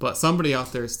 But somebody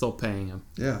out there is still paying him.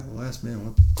 Yeah, The Last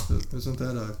Man. Isn't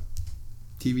that a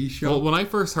TV show? Well, when I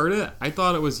first heard it, I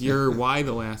thought it was your Why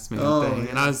the Last Man thing. Yeah.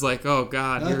 And I was like, oh,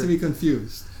 God. Not to be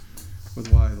confused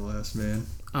with Why the Last Man.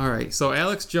 All right, so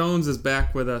Alex Jones is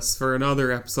back with us for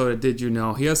another episode of Did You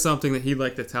Know? He has something that he'd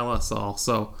like to tell us all,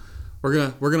 so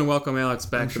we're gonna welcome Alex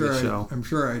back to the show. I'm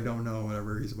sure I don't know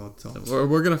whatever he's about to tell us.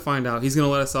 We're gonna find out. He's gonna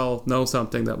let us all know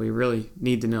something that we really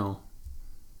need to know.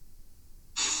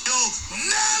 You'll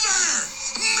never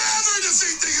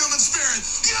defeat the human spirit.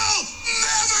 You'll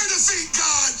never defeat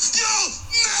God. You'll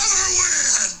never win.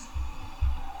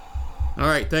 All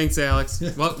right, thanks, Alex.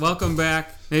 Welcome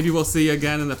back. Maybe we'll see you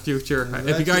again in the future.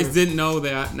 If you guys didn't know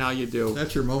that, now you do.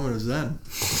 That's your moment of zen.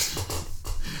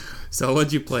 So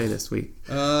what'd you play this week?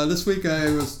 This week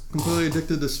I was completely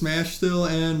addicted to Smash still,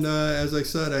 and as I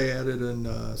said, I added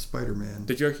in Spider-Man.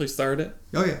 Did you actually start it?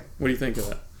 Oh, yeah. What do you think of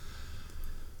it?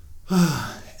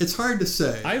 It's hard to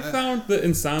say. I found that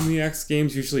Insomniac's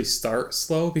games usually start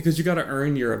slow because you got to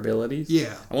earn your abilities.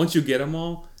 Yeah. And once you get them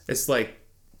all, it's like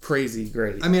crazy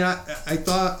great. I mean, I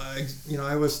thought, I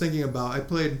was thinking about, I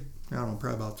played, I don't know,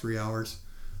 probably about 3 hours.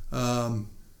 And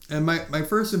And my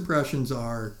first impressions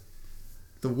are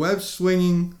the web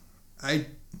swinging.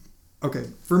 Okay,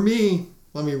 for me,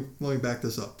 let me back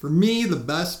this up. For me, the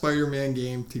best Spider-Man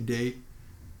game to date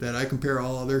that I compare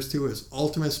all others to is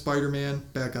Ultimate Spider-Man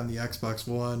back on the Xbox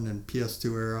One and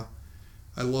PS2 era.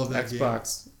 I love that game.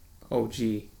 Xbox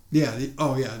OG. Yeah, the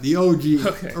OG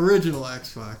original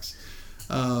Xbox.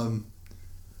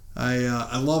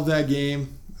 I love that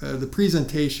game. The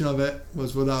presentation of it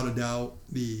was without a doubt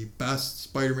the best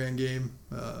Spider-Man game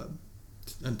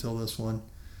until this one.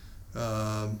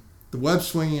 The web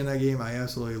swinging in that game I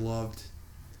absolutely loved.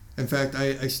 In fact,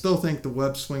 I still think the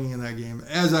web swinging in that game,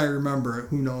 as I remember it,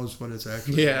 who knows what it's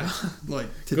actually like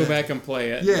today. Go back and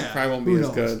play it. Yeah, It probably won't be as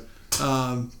good.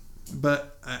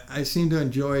 But I seem to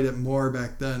enjoyed it more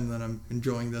back then than I'm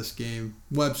enjoying this game.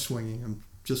 Web swinging. I'm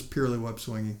just purely web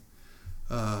swinging.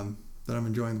 That I'm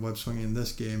enjoying the web swinging in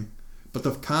this game. But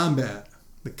the combat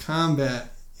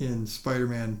in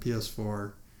Spider-Man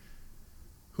PS4,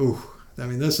 I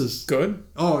mean, this is good.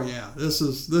 Oh yeah, this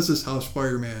is how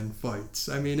Spider-Man fights.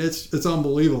 I mean, it's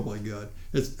unbelievably good.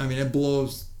 It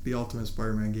blows the Ultimate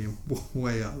Spider-Man game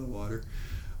way out of the water.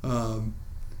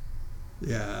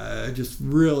 Yeah, I just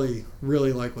really,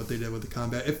 really like what they did with the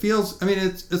combat. It feels,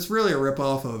 it's really a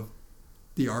ripoff of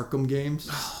the Arkham games.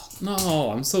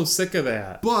 No, I'm so sick of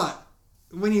that. But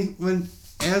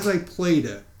as I played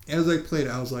it, I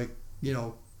was like,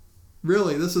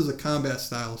 really, this is a combat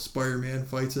style Spider-Man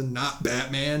fights and not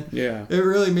Batman. Yeah. It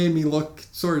really made me look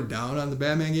sort of down on the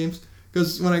Batman games.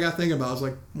 Because when I got thinking about it, I was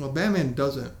like, well, Batman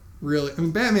doesn't really...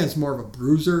 Batman's more of a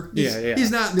bruiser.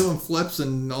 He's not doing flips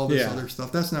and all this other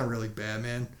stuff. That's not really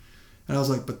Batman. And I was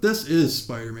like, but this is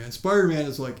Spider-Man. Spider-Man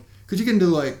is like... Because you can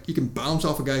do you can bounce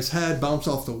off a guy's head, bounce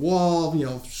off the wall,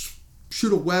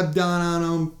 shoot a web down on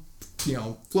him,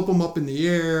 flip them up in the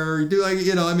air. Do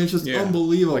it's just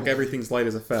unbelievable. Like everything's light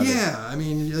as a feather. Yeah,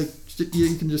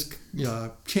 you can just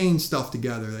chain stuff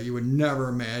together that you would never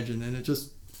imagine, and it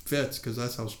just fits because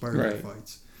that's how Spider-Man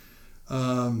fights.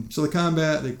 So the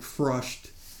combat, they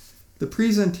crushed. The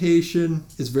presentation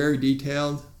is very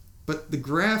detailed, but the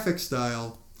graphic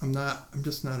style, I'm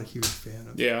just not a huge fan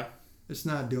of. Yeah. It's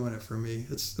not doing it for me.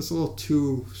 It's a little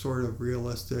too sort of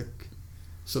realistic,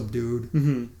 subdued.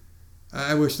 Mm-hmm.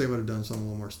 I wish they would have done something a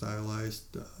little more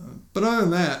stylized. But other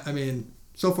than that,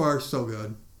 so far, so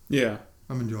good. Yeah.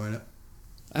 I'm enjoying it.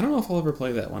 I don't know if I'll ever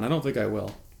play that one. I don't think I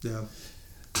will. Yeah.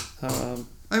 I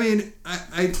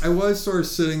I was sort of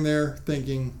sitting there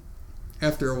thinking,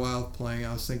 after a while playing,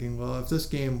 I was thinking, well, if this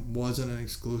game wasn't an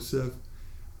exclusive,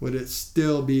 would it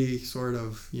still be sort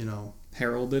of,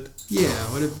 heralded?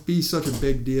 Yeah, would it be such a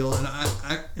big deal?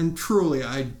 And truly,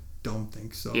 I don't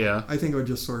think so. Yeah. I think it would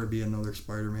just sort of be another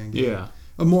Spider-Man game. Yeah.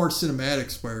 A more cinematic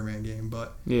Spider-Man game,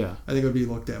 but yeah, I think it would be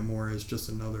looked at more as just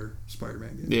another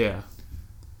Spider-Man game. Yeah.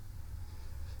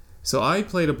 So I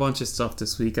played a bunch of stuff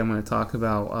this week I'm going to talk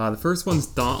about. The first one's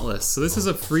Dauntless. So this is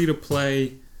a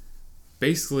free-to-play,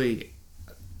 basically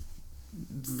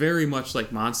very much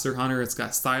like Monster Hunter. It's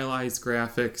got stylized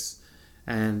graphics,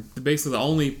 and basically the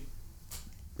only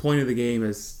point of the game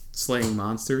is slaying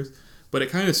monsters. But it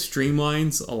kind of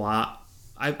streamlines a lot.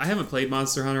 I haven't played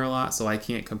Monster Hunter a lot, so I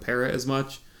can't compare it as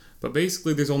much. But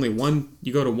basically, there's only one.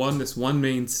 You go to this one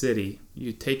main city.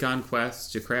 You take on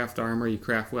quests. You craft armor. You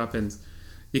craft weapons.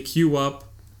 You queue up,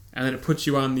 and then it puts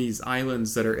you on these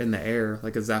islands that are in the air,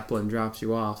 like a Zeppelin drops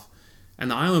you off. And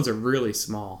the islands are really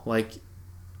small.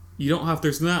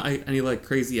 There's not any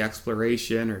crazy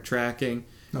exploration or tracking.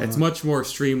 Uh-huh. It's much more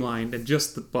streamlined, and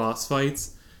just the boss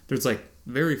fights, there's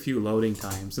very few loading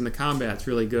times, and the combat's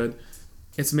really good.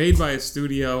 It's made by a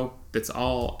studio that's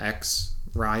all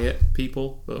ex-Riot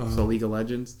people, so League of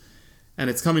Legends, and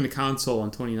it's coming to console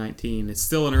in 2019. It's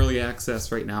still in early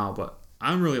access right now, but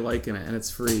I'm really liking it, and it's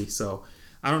free, so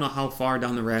I don't know how far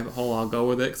down the rabbit hole I'll go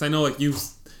with it, because I know what you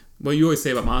always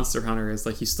say about Monster Hunter is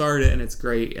you start it and it's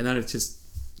great, and then it just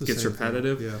gets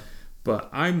repetitive. Thing. Yeah. But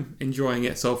I'm enjoying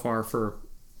it so far for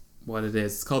what it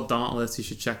is. It's called Dauntless. You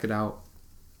should check it out.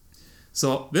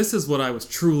 So this is what I was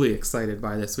truly excited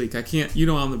by this week. I'm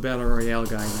the Battle Royale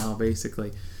guy now,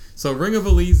 basically. So Ring of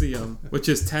Elysium, which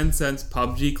is Tencent's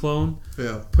PUBG clone,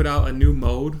 put out a new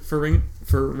mode for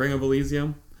Ring of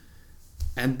Elysium.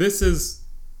 And this is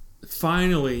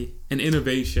finally an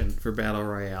innovation for Battle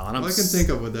Royale. And all I can think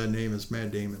of with that name is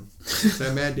Matt Damon. Is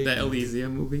that Matt Damon? That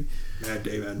Elysium movie? Matt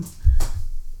Damon.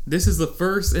 This is the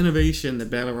first innovation that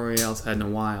Battle Royale's had in a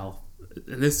while.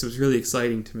 And this was really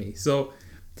exciting to me. So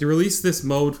they released this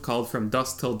mode called From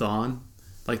Dusk Till Dawn,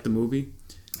 like the movie.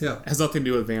 Yeah. It has nothing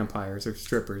to do with vampires or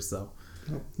strippers, though.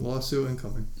 Oh, lawsuit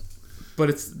incoming. But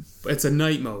it's a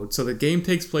night mode. So the game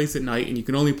takes place at night, and you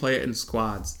can only play it in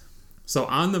squads. So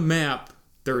on the map,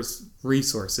 there's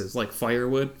resources like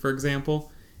firewood, for example.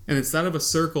 And instead of a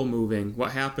circle moving,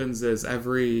 what happens is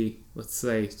every, let's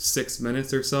say, 6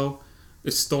 minutes or so,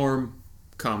 a storm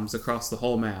comes across the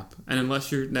whole map. And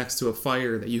unless you're next to a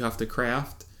fire that you have to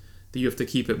craft, that you have to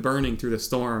keep it burning through the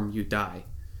storm, you die.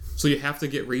 So you have to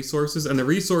get resources, and the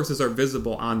resources are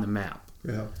visible on the map.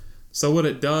 Yeah. So what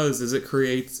it does is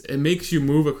it makes you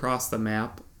move across the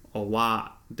map a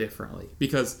lot differently.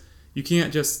 Because you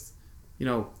can't just,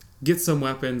 get some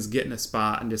weapons, get in a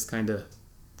spot, and just kind of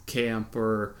camp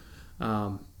or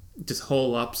just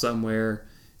hole up somewhere.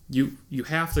 You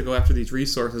have to go after these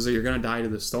resources or you're going to die to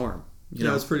the storm.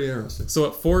 Yeah, it's pretty interesting. So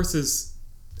it forces...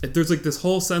 There's like this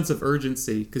whole sense of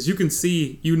urgency because you can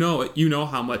see, you know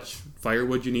how much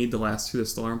firewood you need to last through the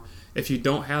storm. If you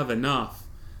don't have enough,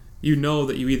 you know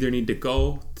that you either need to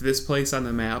go to this place on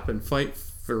the map and fight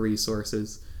for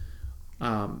resources.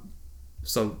 And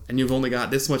you've only got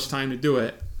this much time to do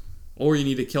it, or you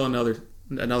need to kill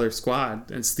another squad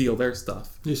and steal their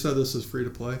stuff. You said this is free to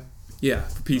play? Yeah,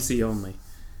 for PC only.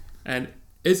 And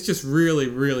it's just really,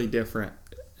 really different.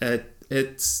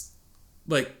 It's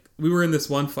like... We were in this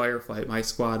one firefight, my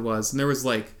squad was, and there was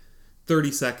like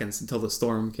 30 seconds until the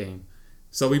storm came.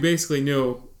 So we basically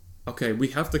knew, okay, we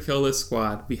have to kill this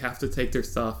squad. We have to take their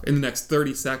stuff in the next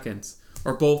 30 seconds,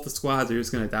 or both the squads are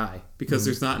just going to die because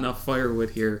there's not enough firewood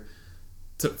here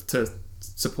to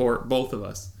support both of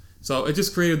us. So it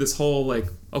just created this whole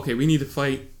okay, we need to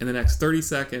fight in the next 30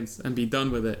 seconds and be done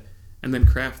with it, and then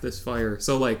craft this fire.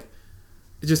 So it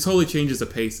just totally changes the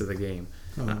pace of the game.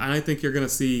 Oh. And I think you're going to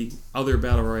see other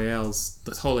battle royales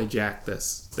that totally jack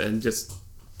this and just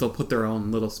they'll put their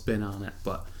own little spin on it.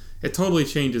 But it totally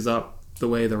changes up the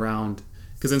way the round,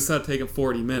 because instead of taking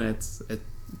 40 minutes, it's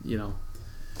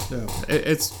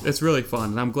really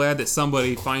fun. And I'm glad that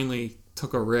somebody finally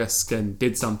took a risk and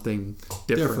did something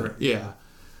different. Yeah.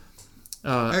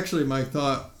 Actually, my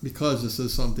thought, because this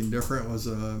is something different, was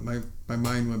my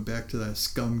mind went back to that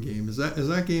Scum game. Is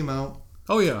that game out?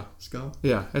 Oh, yeah. Scum?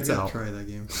 Yeah, it's out. I gotta try that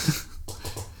game.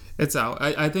 It's out.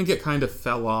 I think it kind of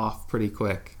fell off pretty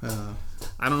quick.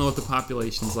 I don't know what the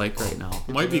population's like right now.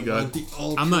 It might be good.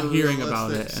 I'm not hearing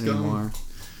about it anymore.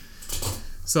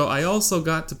 So I also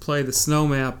got to play the snow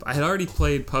map. I had already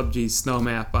played PUBG's snow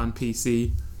map on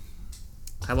PC.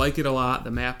 I like it a lot.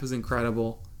 The map is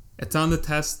incredible. It's on the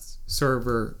test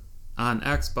server on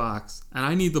Xbox, and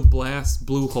I need to blast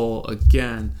Bluehole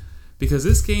again, because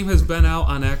this game has been out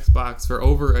on Xbox for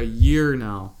over a year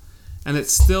now, and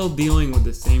it's still dealing with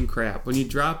the same crap. When you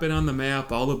drop it on the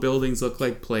map, all the buildings look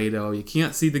like Play-Doh. You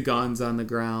can't see the guns on the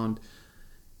ground.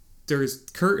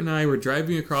 Kurt and I were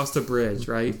driving across the bridge,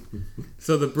 right?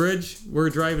 So the bridge,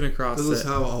 we're driving across it. This is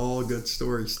how all good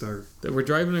stories start. We're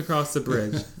driving across the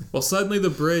bridge. Well, suddenly the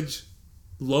bridge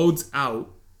loads out.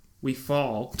 We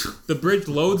fall. The bridge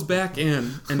loads back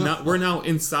in, and we're now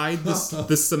inside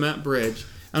this cement bridge.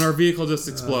 And our vehicle just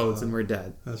explodes and we're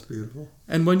dead. That's beautiful.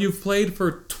 And when you've played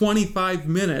for 25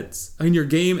 minutes and your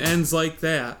game ends like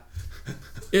that,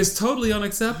 it's totally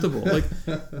unacceptable.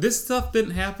 This stuff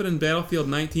didn't happen in Battlefield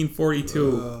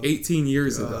 1942 18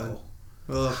 years ago.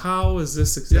 How is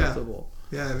this acceptable?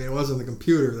 Yeah, I mean, it wasn't the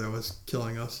computer that was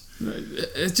killing us.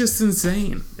 It's just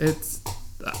insane.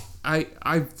 I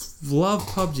love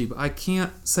PUBG, but I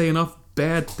can't say enough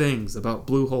bad things about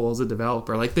Bluehole as a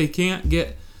developer. They can't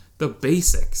get the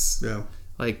basics. Yeah.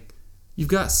 You've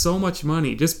got so much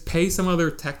money. Just pay some other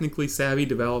technically savvy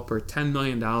developer $10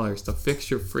 million to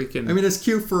fix your freaking... I mean, it's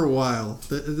cute for a while.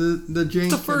 The jank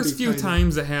the first few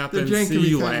times it happens, the jank can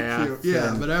be laugh. Cute.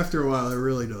 Yeah, but after a while, it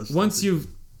really does. Once you're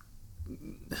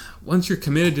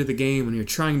committed to the game and you're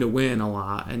trying to win a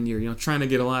lot and you're trying to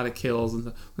get a lot of kills,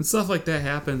 and when stuff like that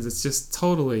happens, it's just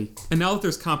totally... And now that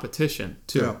there's competition,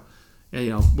 too. Yeah.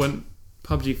 And, when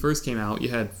PUBG first came out, you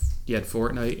had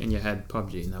Fortnite and you had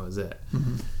PUBG, and that was it.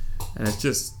 Mm-hmm. And it's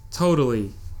just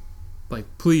totally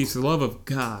please, for the love of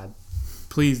God,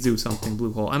 please do something,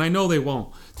 Bluehole. And I know they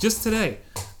won't. Just today,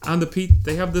 on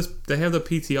they have the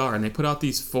PTR, and they put out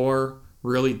these 4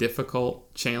 really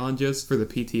difficult challenges for the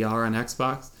PTR on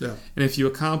Xbox. Yeah. And if you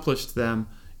accomplished them,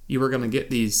 you were going to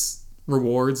get these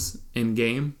rewards in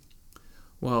game.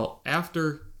 Well,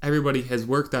 after everybody has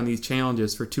worked on these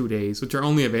challenges for 2 days, which are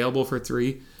only available for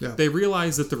 3, they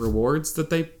realize that the rewards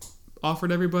that they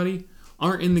offered everybody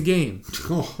aren't in the game.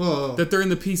 That they're in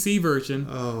the PC version.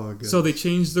 Oh, good. So they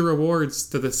changed the rewards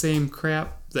to the same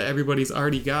crap that everybody's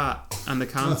already got on the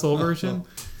console version.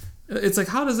 It's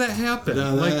how does that happen?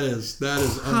 No, that is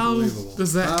unbelievable. How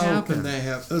does that happen? How can that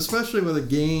happen? Especially with a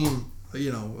game,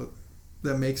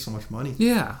 that makes so much money.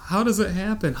 Yeah, how does it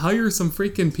happen? Hire some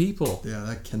freaking people. Yeah,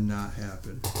 that cannot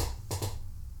happen.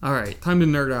 All right, time to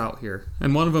nerd out here.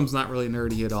 And one of them's not really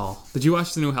nerdy at all. Did you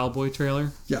watch the new Hellboy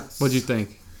trailer? Yes. What'd you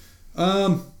think?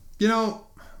 You know,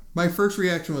 my first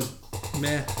reaction was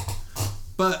meh.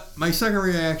 But my second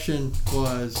reaction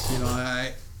was, you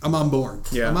know, I'm on board.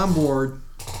 Yeah. I'm on board.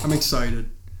 I'm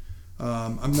excited.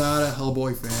 I'm not a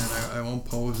Hellboy fan. I won't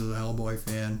pose as a Hellboy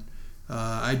fan.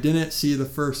 I didn't see the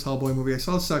first Hellboy movie. I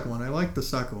saw the second one. I liked the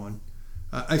second one.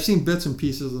 I've seen bits and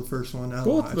pieces of the first one.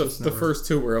 Both the first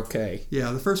two were okay.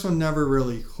 Yeah, the first one never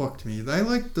really hooked me. I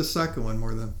liked the second one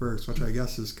more than the first, which I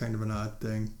guess is kind of an odd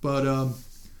thing. But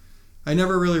I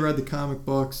never really read the comic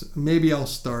books. Maybe I'll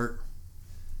start.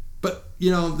 But, you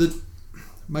know,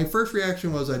 my first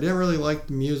reaction was I didn't really like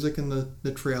the music in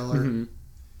the trailer.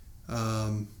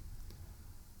 Mm-hmm.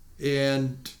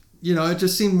 And, you know, it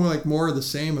just seemed more of the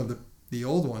same of the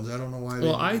old ones. I don't know why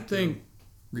they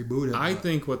reboot it. I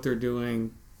think what they're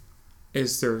doing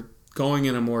is they're going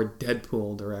in a more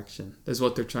Deadpool direction. Is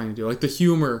what they're trying to do. Like the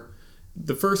humor,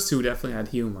 the first two definitely had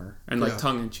humor and like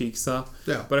tongue-in-cheek stuff.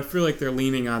 Yeah. But I feel like they're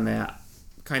leaning on that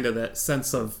kind of that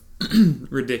sense of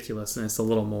ridiculousness a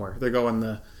little more. They're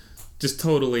going just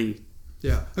totally.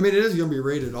 Yeah. I mean, it is going to be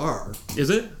rated R. Is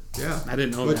it? Yeah. I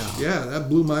didn't know that. Yeah, that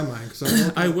blew my mind.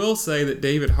 I will say that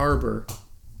David Harbour,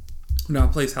 who now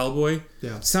plays Hellboy,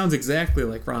 sounds exactly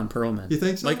like Ron Perlman. You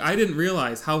think so? Like, I didn't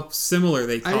realize how similar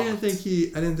they talked. I didn't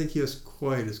think he was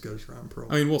quite as good as Ron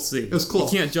Perlman. I mean, we'll see. It was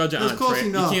close. You can't judge it on a trailer.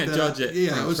 You can't judge it.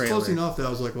 Yeah, it was close enough that I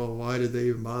was like, well, why did they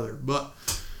even bother? But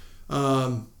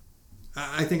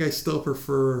I think I still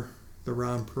prefer the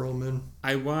Ron Perlman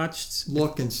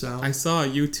look and sound. I saw a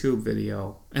YouTube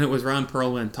video, and it was Ron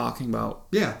Perlman talking about...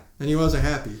 Yeah, and he wasn't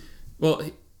happy. Well,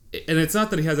 and it's not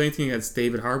that he has anything against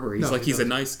David Harbour. He's a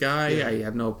nice guy. Yeah. I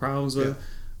have no problems with him.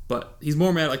 But he's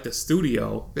more mad at like the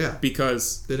studio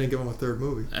because... They didn't give him a third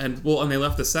movie. And they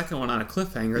left the second one on a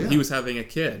cliffhanger. He was having a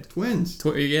kid. Twins.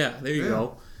 There you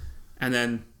go. And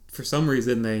then, for some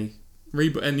reason, they...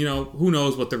 And, you know, who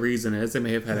knows what the reason is. They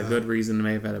may have had a good reason. They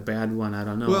may have had a bad one. I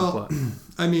don't know. Well, but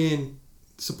I mean,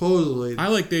 supposedly... I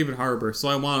like David Harbour, so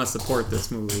I want to support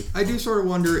this movie. I do sort of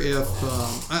wonder if...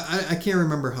 I can't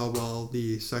remember how well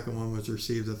the second one was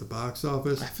received at the box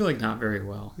office. I feel like not very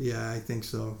well. Yeah, I think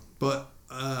so. But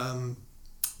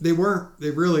they were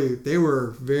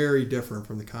very different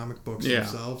from the comic books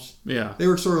themselves. Yeah. They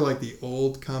were sort of like the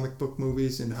old comic book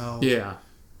movies and how... Yeah.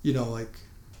 You know, like...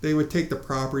 They would take the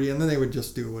property and then they would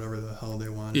just do whatever the hell they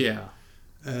wanted. Yeah.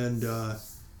 And,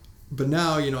 but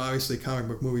now, you know, obviously comic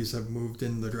book movies have moved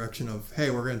in the direction of,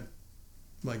 hey, we're going to,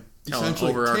 like, tell an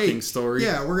overarching story.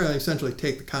 Yeah, we're going to essentially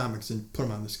take the comics and put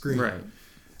them on the screen. Right. And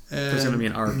there's going to be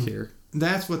an arc here.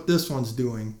 That's what this one's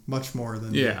doing much more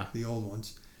than the old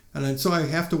ones. And then, so I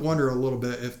have to wonder a little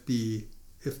bit if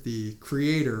the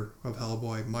creator of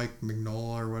Hellboy, Mike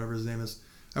Mignola or whatever his name is,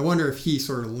 I wonder if he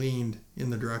sort of leaned in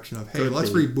the direction of, hey, let's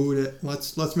reboot it.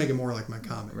 Let's make it more like my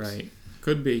comics. Right.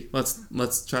 Could be.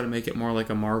 Let's try to make it more like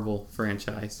a Marvel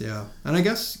franchise. Yeah. And I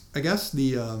guess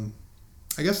the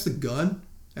gun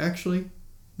actually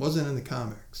wasn't in the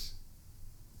comics.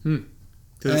 Because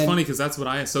it's funny because that's what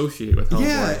I associate with Hellboy.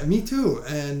 Yeah, me too.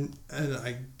 And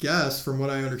I guess from what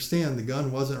I understand, the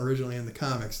gun wasn't originally in the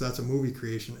comics. That's a movie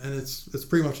creation, and it's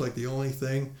pretty much like the only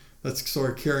thing that's sort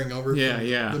of carrying over from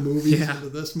the movies into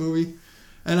this movie.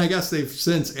 And I guess they've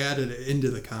since added it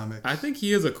into the comics. I think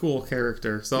he is a cool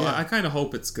character, so I kind of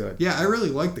hope it's good. Yeah, I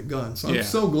really like the gun, so I'm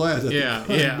so glad that the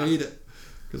gun made it.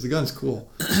 Because the gun's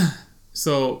cool.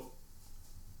 So,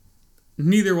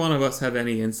 neither one of us have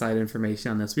any inside information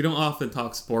on this. We don't often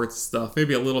talk sports stuff,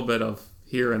 maybe a little bit of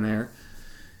here and there.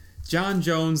 John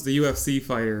Jones, the UFC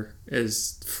fighter,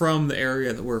 is from the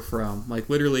area that we're from.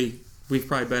 Like, literally... We've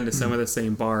probably been to some of the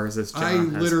same bars as John I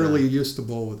literally used to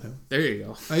bowl with him. There you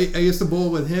go. I used to bowl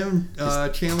with him,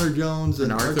 Chandler Jones,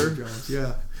 and Arthur Jones.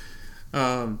 Yeah.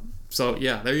 So,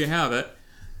 yeah, there you have it.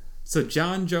 So,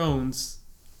 John Jones,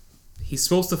 he's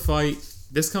supposed to fight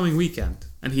this coming weekend.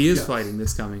 And he is fighting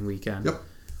this coming weekend. Yep.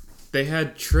 They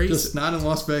had Trace... Just not in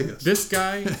Las Vegas. This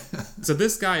guy... So,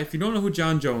 this guy, if you don't know who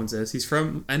John Jones is, he's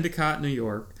from Endicott, New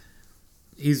York.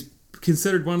 He's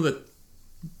considered one of the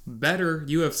better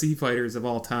UFC fighters of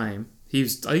all time. I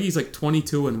think he's like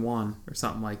 22-1 or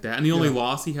something like that, and the only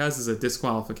loss he has is a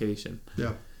disqualification.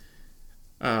 Yeah.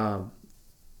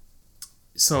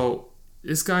 So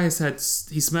this guy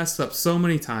he's messed up so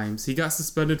many times. He got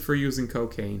suspended for using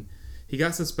cocaine. He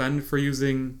got suspended for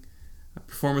using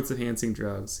performance enhancing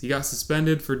drugs. He got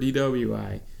suspended for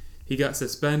DWI. He got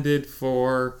suspended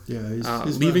for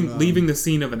he's leaving the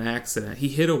scene of an accident. He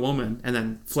hit a woman and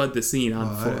then fled the scene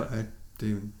on foot. I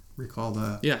didn't even recall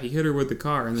that. Yeah, he hit her with the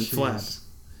car and then fled.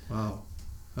 Wow.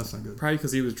 That's not good. Probably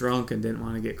because he was drunk and didn't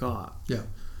want to get caught. Yeah.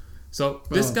 So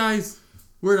this Well, guy's...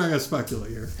 We're not gonna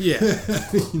speculate here. Yeah.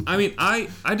 I mean, I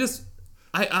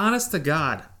honest to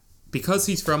God, because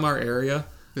he's from our area,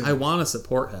 Yeah. I want to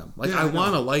support him. Like, Yeah, I I know.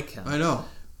 want to like him. I know.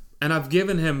 And I've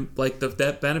given him, like,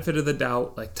 that benefit of the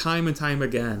doubt, like, time and time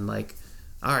again. Like,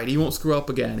 all right, he won't screw up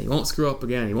again. He won't screw up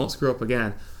again. He won't screw up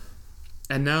again.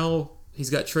 And now he's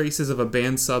got traces of a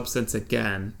banned substance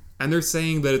again. And they're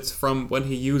saying that it's from when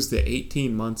he used it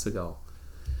 18 months ago.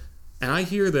 And I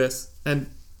hear this,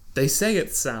 and they say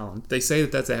it's sound. They say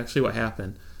that that's actually what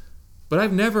happened. But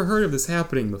I've never heard of this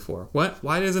happening before.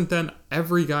 Why doesn't then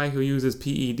every guy who uses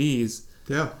PEDs,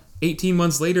 Yeah. 18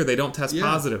 months later, they don't test Yeah.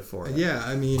 positive for it? Yeah.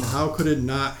 I mean, how could it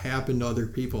not happen to other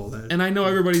people? And I know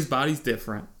everybody's body's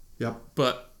different, Yep.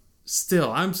 but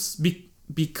still,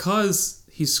 because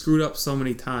he's screwed up so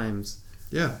many times,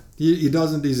 Yeah. He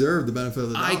doesn't deserve the benefit of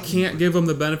the doubt. I can't give him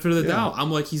the benefit of the Yeah. doubt.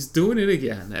 I'm like, he's doing it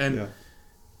again. And Yeah.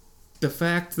 the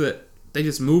fact that they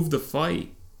just moved the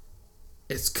fight,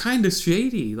 it's kind of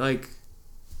shady. Like,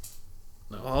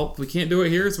 well, we can't do it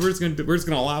here, so we're just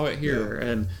gonna allow it here. Yeah.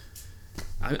 And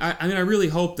I mean, I really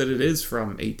hope that it is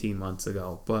from 18 months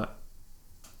ago. But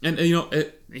you know,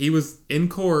 he was in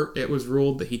court. It was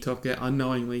ruled that he took it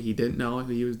unknowingly. He didn't know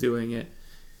he was doing it.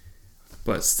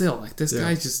 But still, like, this Yeah.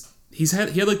 guy just he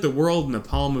had like the world in the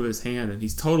palm of his hand, and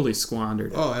he's totally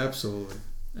squandered it. Oh, absolutely.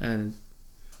 And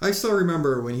I still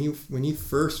remember when he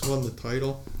first won the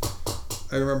title.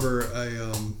 I remember I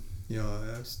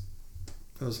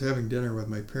was having dinner with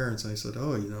my parents. And I said,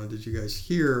 "Oh, did you guys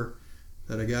hear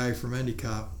that a guy from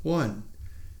Endicott won?"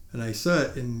 And I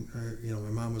said, and my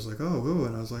mom was like, "Oh, who?"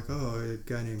 And I was like, "Oh, a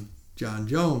guy named John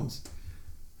Jones."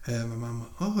 And my mom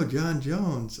went, "Oh, John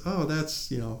Jones. Oh,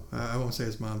 that's I won't say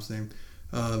his mom's name,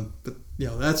 but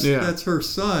that's her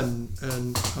son."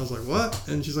 And I was like, "What?"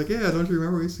 And she's like, "Yeah, don't you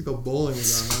remember we used to go bowling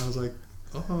with them?" And I was like,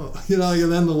 "Oh,"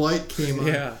 and then the light came on.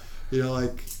 yeah,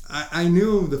 Like I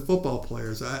knew the football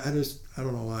players. I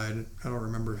don't know why I don't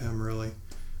remember him really.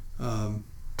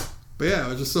 But yeah, it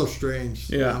was just so strange.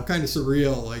 Yeah. Kind of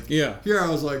surreal. Like Yeah. here I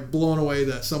was like blown away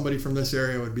that somebody from this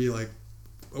area would be like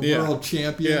a Yeah. world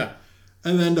champion. Yeah.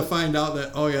 And then to find out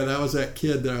that, oh yeah, that was that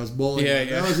kid that I was bowling Yeah, with.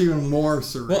 yeah. That was even more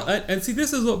surreal. Well, and see,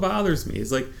 this is what bothers me.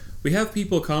 Is like, we have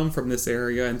people come from this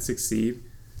area and succeed.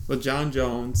 With John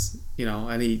Jones,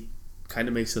 and he kind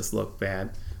of makes us look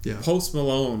bad. Yeah. Post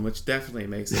Malone, which definitely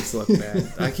makes us look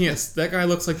bad. I can't. That guy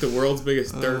looks like the world's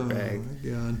biggest dirtbag.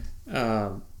 Oh my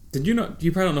God. Did you know?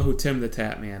 You probably don't know who Tim the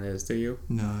Tap Man is, do you?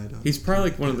 No, I don't. He's probably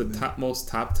like one of the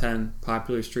top 10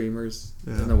 popular streamers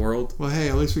Yeah. in the world. Well, hey,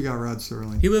 at least we got Rod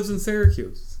Serling. He lives in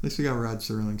Syracuse. At least we got Rod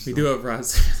Serling. We Still. do have Rod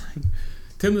Serling.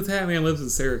 Tim the Tap Man lives in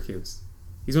Syracuse.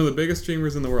 He's one of the biggest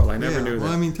streamers in the world. I never knew that.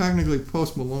 Well, I mean, technically,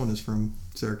 Post Malone is from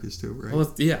Syracuse too, right?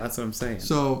 Well, yeah, that's what I'm saying.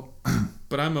 So,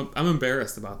 But I'm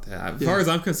embarrassed about that. As Yeah. far as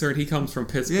I'm concerned, he comes from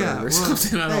Pittsburgh Yeah, or well,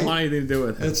 something. I don't hey, want anything to do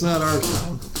with it. it's not our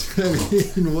town.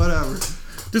 I mean, whatever.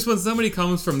 Just when somebody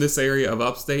comes from this area of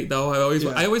upstate, though, I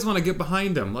always want to get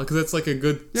behind them because it's like a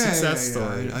good success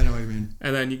story. I know what you mean.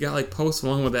 And then you got like Post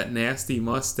Malone with that nasty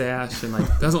mustache and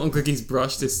like doesn't look like he's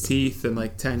brushed his teeth in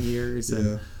like 10 years.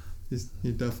 And, Yeah,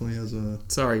 he definitely has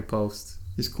sorry, Post.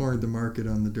 he's cornered the market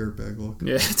on the dirtbag look.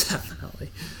 Yeah,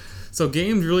 definitely. So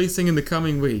games releasing in the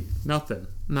coming week, nothing,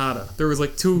 nada. There was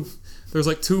like two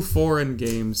foreign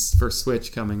games for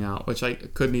Switch coming out, which I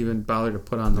couldn't even bother to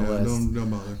put on the list. Don't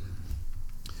bother.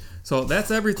 So that's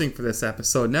everything for this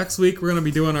episode. Next week we're going to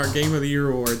be doing our Game of the Year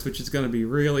awards, which is going to be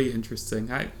really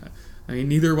interesting. I mean,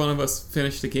 neither one of us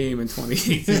finished a game in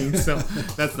 2018, so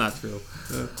that's not true.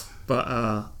 But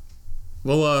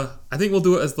I think we'll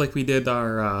do it as like we did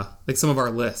our like some of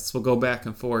our lists. We'll go back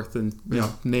and forth and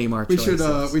name our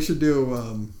choices. We should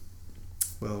do.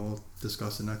 We'll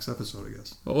discuss the next episode, I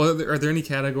guess. Well, are there any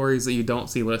categories that you don't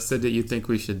see listed that you think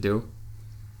we should do?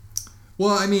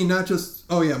 Well, I mean, not just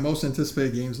most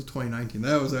anticipated games of 2019.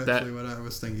 That was actually what I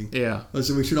was thinking. Yeah.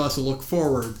 So we should also look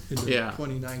forward into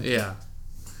 2019. Yeah.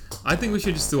 I think we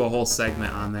should just do a whole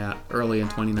segment on that early in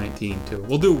 2019 too.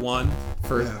 We'll do one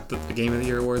for the Game of the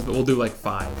Year awards, but we'll do like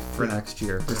 5 for next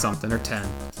year or something, or 10.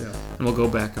 Yeah. And we'll go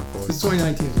back and forth.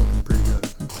 2019 is looking pretty good.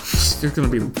 You're gonna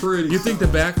be Pretty You think the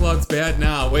backlog's bad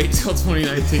now? Wait till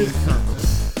 2019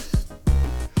 comes.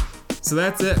 So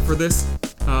that's it for this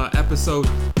episode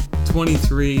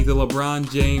 23, the LeBron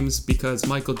James because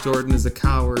Michael Jordan is a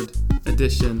coward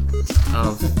edition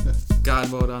of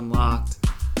God Mode Unlocked.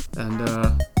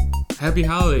 And happy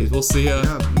holidays. We'll see you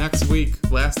next week.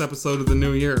 Last episode of the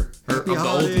new year. Happy of the old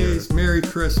year. holidays. Merry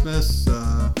Christmas.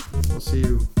 We'll see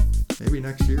you maybe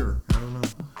next year. I don't know.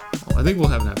 I think we'll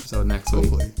have an episode next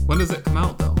Hopefully. week. When does it come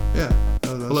out though? Yeah.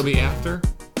 Will it be after?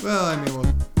 Well, I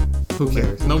mean, Who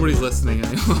cares? Nobody's listening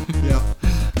anymore. Yeah.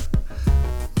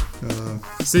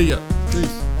 See ya.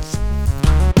 Peace.